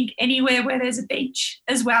again, I think anywhere where there's a beach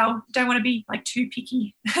as well. Don't want to be like too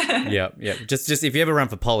picky. Yeah. Just if you ever run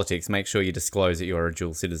for politics, make sure you disclose that you're a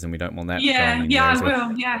dual citizen. We don't want that. Yeah, I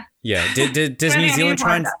will. Yeah. Yeah. Does New Zealand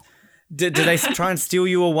try and do they try and steal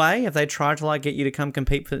you away? Have they tried to get you to come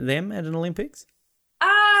compete for them at an Olympics?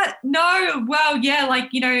 No. Well, yeah,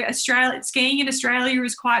 Australia, skiing in Australia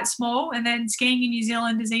is quite small, and then skiing in New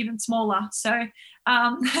Zealand is even smaller. So,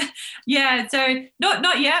 yeah, so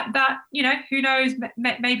not yet, but who knows?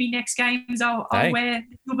 Maybe next games I'll wear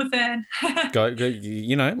the silver fern. go,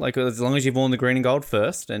 as long as you've worn the green and gold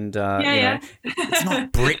first, and it's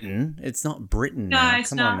not Britain. It's not Britain. No, now. it's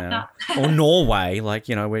Come not. on now. No. Or Norway.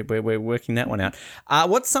 We're working that one out.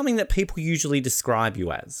 What's something that people usually describe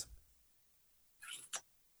you as?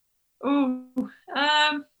 Ooh,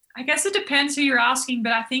 I guess it depends who you're asking,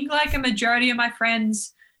 but I think a majority of my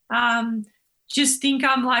friends just think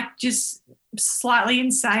I'm just slightly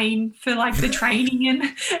insane for the training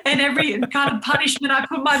and every kind of punishment I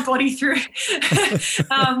put my body through.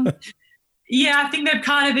 I think they've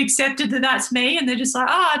kind of accepted that that's me, and they're just like,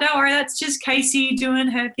 oh, don't worry, that's just Casey doing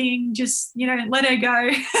her thing. Just, let her go.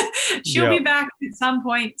 She'll be back at some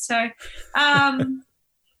point. So,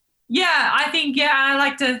 I think, I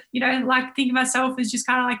like to, think of myself as just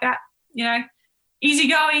kind of like that,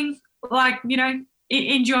 easygoing,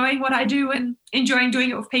 enjoying what I do and enjoying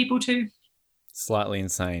doing it with people too. Slightly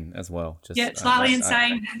insane as well. Slightly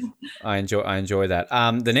insane. I enjoy that.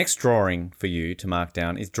 The next drawing for you to mark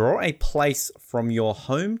down is draw a place from your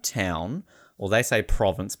hometown, or they say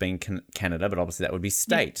province being Canada, but obviously that would be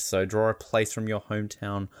state. Yeah. So draw a place from your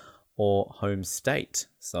hometown or home state.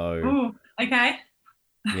 So. Ooh, okay.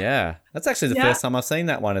 Yeah, that's actually the first time I've seen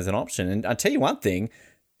that one as an option. And I'll tell you one thing,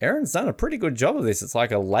 Erin's done a pretty good job of this. It's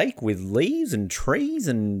like a lake with leaves and trees,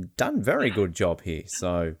 and done very good job here.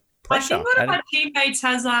 So pressure. I think one of my teammates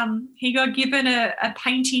has he got given a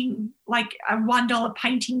painting, a $1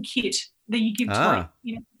 painting kit that you give to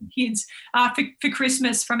kids for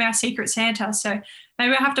Christmas from our Secret Santa. So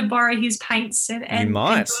maybe I have to borrow his paints and you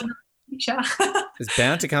might. And picture. It's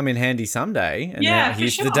bound to come in handy someday. And now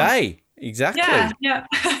here's sure. the day. Exactly. Yeah.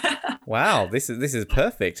 Wow, this is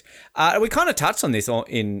perfect. We kind of touched on this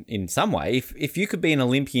in some way. If you could be an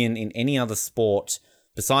Olympian in any other sport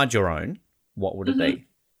besides your own, what would it be?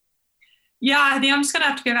 Yeah, I think I'm just going to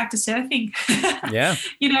have to go back to surfing. Yeah.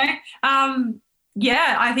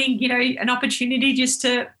 I think, an opportunity just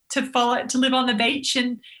to live on the beach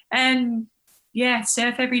and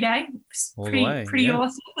surf every day. It's pretty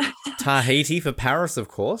awesome. Tahiti for Paris, of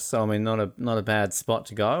course. So I mean, not a bad spot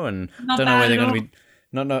to go, and don't know where they're going to be.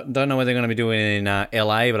 Don't know what they're going to be doing in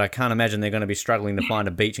LA, but I can't imagine they're going to be struggling to find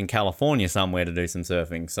a beach in California somewhere to do some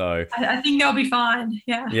surfing. So I think they'll be fine.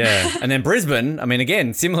 Yeah. Yeah, and then Brisbane. I mean,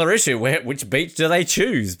 again, similar issue. Which beach do they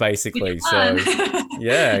choose, basically? So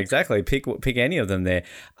yeah, exactly. Pick any of them there.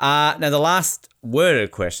 Now the last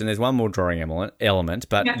worded question. There's one more drawing element,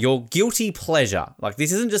 but your guilty pleasure.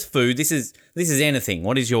 This isn't just food. This is anything.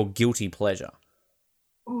 What is your guilty pleasure?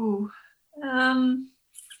 Ooh.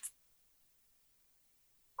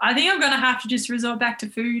 I think I'm going to have to just resort back to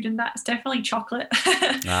food, and that's definitely chocolate.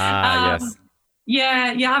 Yes.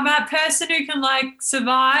 Yeah. I'm a person who can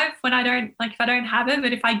survive when I don't, if I don't have it,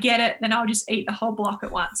 but if I get it, then I'll just eat the whole block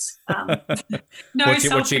at once.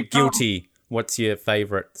 What's your guilty? What's your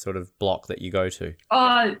favorite sort of block that you go to?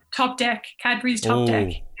 Oh, Top Deck, Cadbury's Top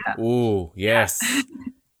Deck. Yeah. Ooh, yes.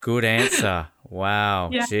 Good answer. Wow.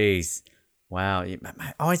 Yeah. Jeez. Wow, I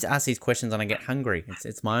always ask these questions and I get hungry.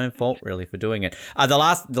 It's my own fault, really, for doing it. The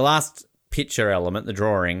last picture element, the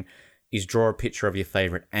drawing, is draw a picture of your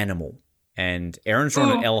favourite animal. And Erin's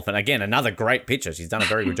drawn an elephant. Again, another great picture. She's done a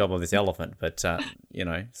very good job of this elephant. But, so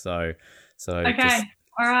okay.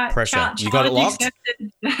 All right. Pressure. You got it locked?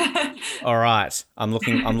 All right. I'm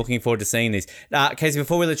looking forward to seeing this. Casey,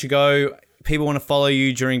 before we let you go, people want to follow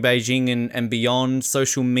you during Beijing and beyond,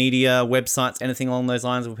 social media, websites, anything along those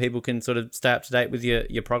lines where people can sort of stay up to date with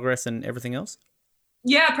your progress and everything else?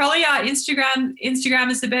 Yeah, probably Instagram. Instagram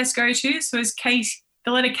is the best go-to. So it's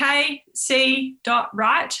the letter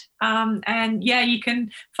KC.Wright. And you can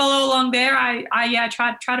follow along there. I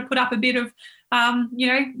try to put up a bit of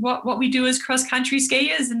what we do as cross-country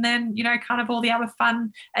skiers, and then, kind of all the other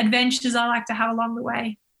fun adventures I like to have along the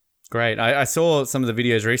way. Great. I saw some of the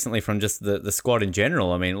videos recently from just the squad in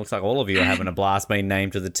general. I mean, it looks like all of you are having a blast being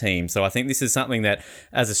named to the team. So I think this is something that,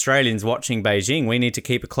 as Australians watching Beijing, we need to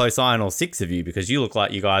keep a close eye on all 6 of you, because you look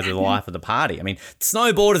like you guys are the life of the party. I mean,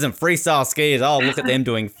 snowboarders and freestyle skiers, oh, look at them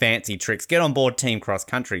doing fancy tricks. Get on board Team Cross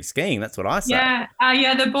Country Skiing. That's what I say. Yeah.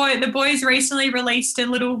 The boys recently released a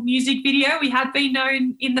little music video. We have been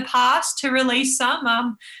known in the past to release some.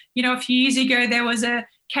 A few years ago, there was a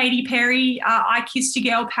Katy Perry I Kissed a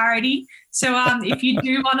Girl parody. So if you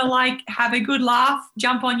do want to have a good laugh,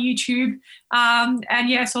 jump on YouTube. And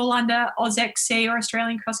yes, all under AusXC, or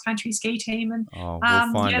Australian Cross Country Ski Team. And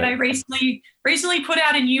they recently put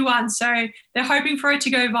out a new one, so they're hoping for it to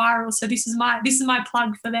go viral. So this is my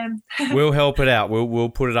plug for them. We'll help it out. We'll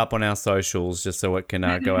put it up on our socials just so it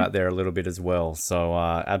can go out there a little bit as well. So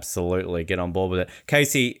absolutely get on board with it.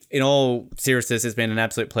 Casey, in all seriousness, it's been an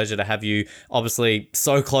absolute pleasure to have you. Obviously,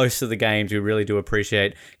 so close to the games. We really do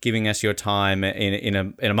appreciate giving us your time in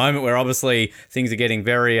a moment where obviously things are getting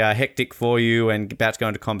very hectic for you and about to go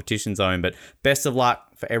into competition zone. But best of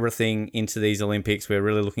luck for everything into these Olympics. We're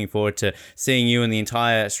really looking forward to seeing you and the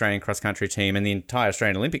entire Australian cross country team and the entire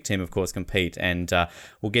Australian Olympic team, of course, compete. And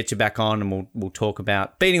we'll get you back on and we'll talk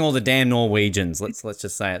about beating all the damn Norwegians. Let's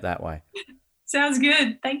just say it that way. Sounds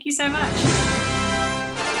good. Thank you so much.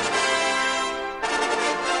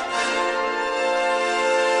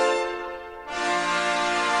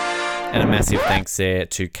 And a massive thanks there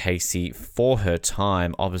to Casey for her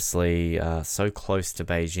time. Obviously, so close to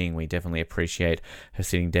Beijing. We definitely appreciate her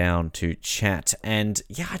sitting down to chat. And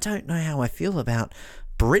yeah, I don't know how I feel about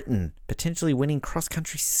Britain potentially winning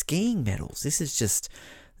cross-country skiing medals. This is just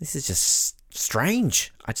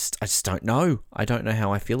strange. I just don't know. I don't know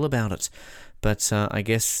how I feel about it. But I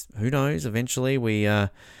guess, who knows? Eventually, we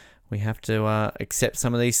have to accept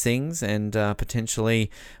some of these things, and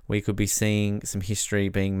potentially we could be seeing some history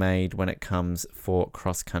being made when it comes for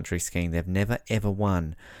cross-country skiing. They've never, ever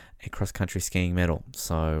won a cross-country skiing medal,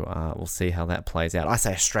 so we'll see how that plays out. I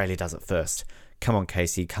say Australia does it first. Come on,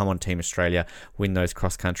 Casey. Come on, Team Australia. Win those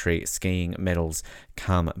cross-country skiing medals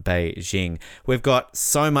come Beijing. We've got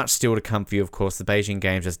so much still to come for you, of course. The Beijing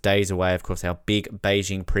Games just days away. Of course, our big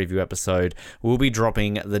Beijing preview episode will be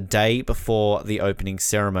dropping the day before the opening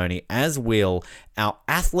ceremony, as will our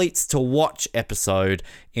Athletes to Watch episode,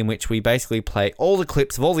 in which we basically play all the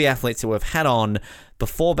clips of all the athletes that we've had on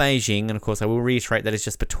before Beijing. And of course, I will reiterate that it's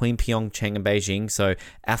just between Pyeongchang and Beijing. So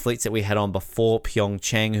athletes that we had on before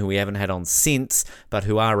Pyeongchang, who we haven't had on since, but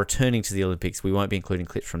who are returning to the Olympics, we won't be including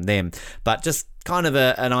clips from them. But just kind of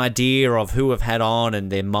an idea of who we've had on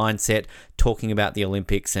and their mindset talking about the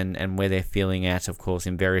Olympics and where they're feeling at, of course,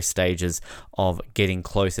 in various stages of getting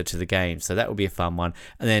closer to the games. So that will be a fun one.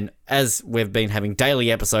 And then, as we've been having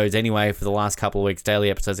daily episodes anyway for the last couple of weeks, daily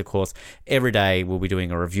episodes, of course, every day we'll be doing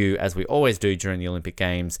a review, as we always do during the Olympic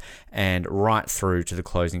Games, and right through to the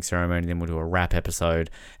closing ceremony. Then we'll do a wrap episode,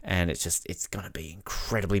 and it's going to be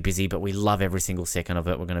incredibly busy, but we love every single second of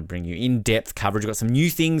it. We're going to bring you in-depth coverage. We've got some new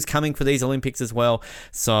things coming for these Olympics as well.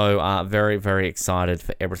 So very, very excited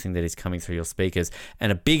for everything that is coming through your speakers. And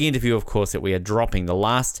a big interview, of course, that we are dropping, the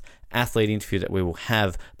last athlete interview that we will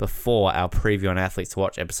have before our preview on Athletes to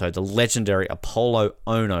Watch episode, the legendary Apollo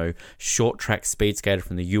Ono, short track speed skater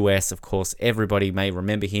from the US. Of course, everybody may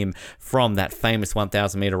remember him from that famous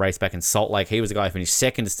 1,000 meter race back in Salt Lake. He was the guy who finished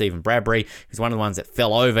second to Stephen Bradbury. He was one of the ones that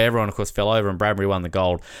fell over. Everyone, of course, fell over, and Bradbury won the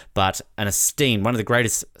gold. But an esteemed, one of the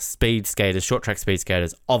greatest speed skaters, short track speed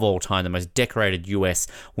skaters of all time, the most decorated US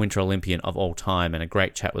Winter Olympian of all time, and a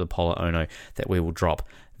great chat with Apollo Ono that we will drop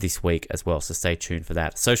this week as well, so stay tuned for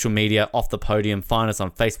that. Social media, Off the Podium, find us on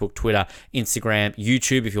Facebook, Twitter, Instagram,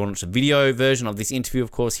 YouTube. If you want to watch a video version of this interview, of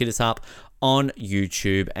course, hit us up on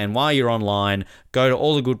YouTube. And while you're online, go to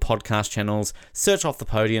all the good podcast channels, search Off the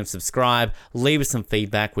Podium, subscribe, leave us some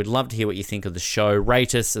feedback. We'd love to hear what you think of the show.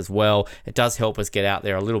 Rate us as well. It does help us get out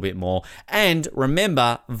there a little bit more. And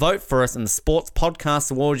remember, vote for us in the Sports Podcast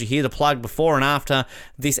Awards. You hear the plug before and after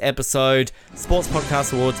this episode.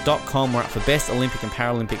 SportsPodcastAwards.com. We're up for Best Olympic and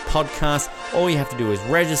Paralympic Podcast. All you have to do is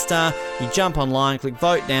register. You jump online, click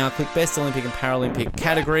Vote Now, click Best Olympic and Paralympic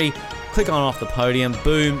category, click on Off the Podium.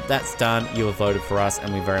 Boom, that's done. You have voted for us,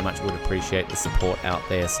 and we very much would appreciate the support out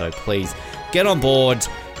there. So please get on board,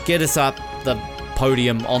 get us up the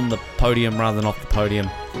podium, on the podium rather than off the podium.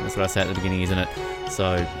 That's what I said at the beginning, isn't it?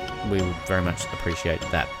 So we would very much appreciate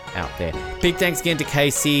that out there. Big thanks again to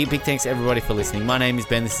Casey. Big thanks to everybody for listening. My name is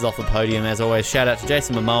Ben. This is Off the Podium. As always, shout out to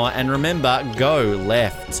Jason Momoa, and remember, go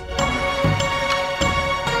left.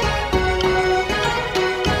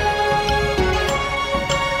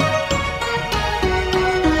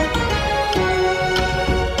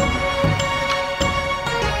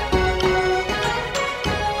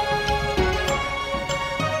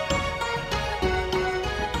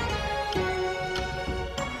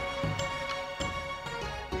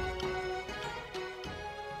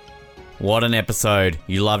 What an episode.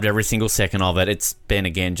 You loved every single second of it. It's Ben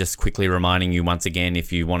again, just quickly reminding you once again,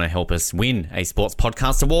 if you want to help us win a Sports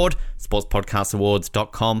Podcast Award,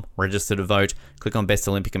 sportspodcastawards.com, register to vote, click on Best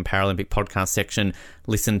Olympic and Paralympic Podcast section,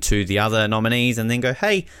 listen to the other nominees, and then go,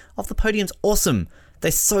 hey, Off the Podium's awesome.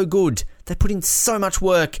 They're so good. They put in so much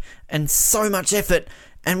work and so much effort,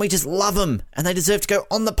 and we just love them, and they deserve to go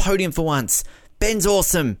on the podium for once. Ben's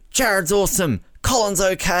awesome. Jared's awesome. Colin's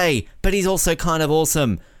okay, but he's also kind of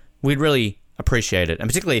awesome. We'd really appreciate it. And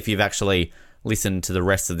particularly if you've actually listened to the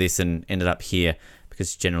rest of this and ended up here,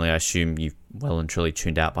 because generally I assume you've well and truly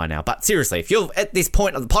tuned out by now. But seriously, if you're at this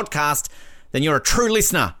point of the podcast, then you're a true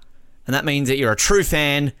listener. And that means that you're a true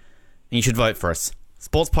fan and you should vote for us.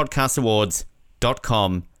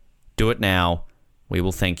 sportspodcastawards.com. Do it now. We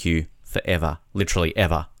will thank you forever. Literally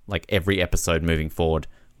ever. Like every episode moving forward,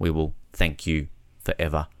 we will thank you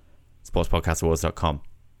forever. sportspodcastawards.com.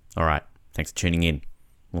 All right. Thanks for tuning in.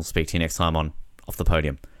 We'll speak to you next time on Off the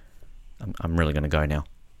Podium. I'm really going to go now.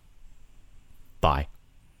 Bye.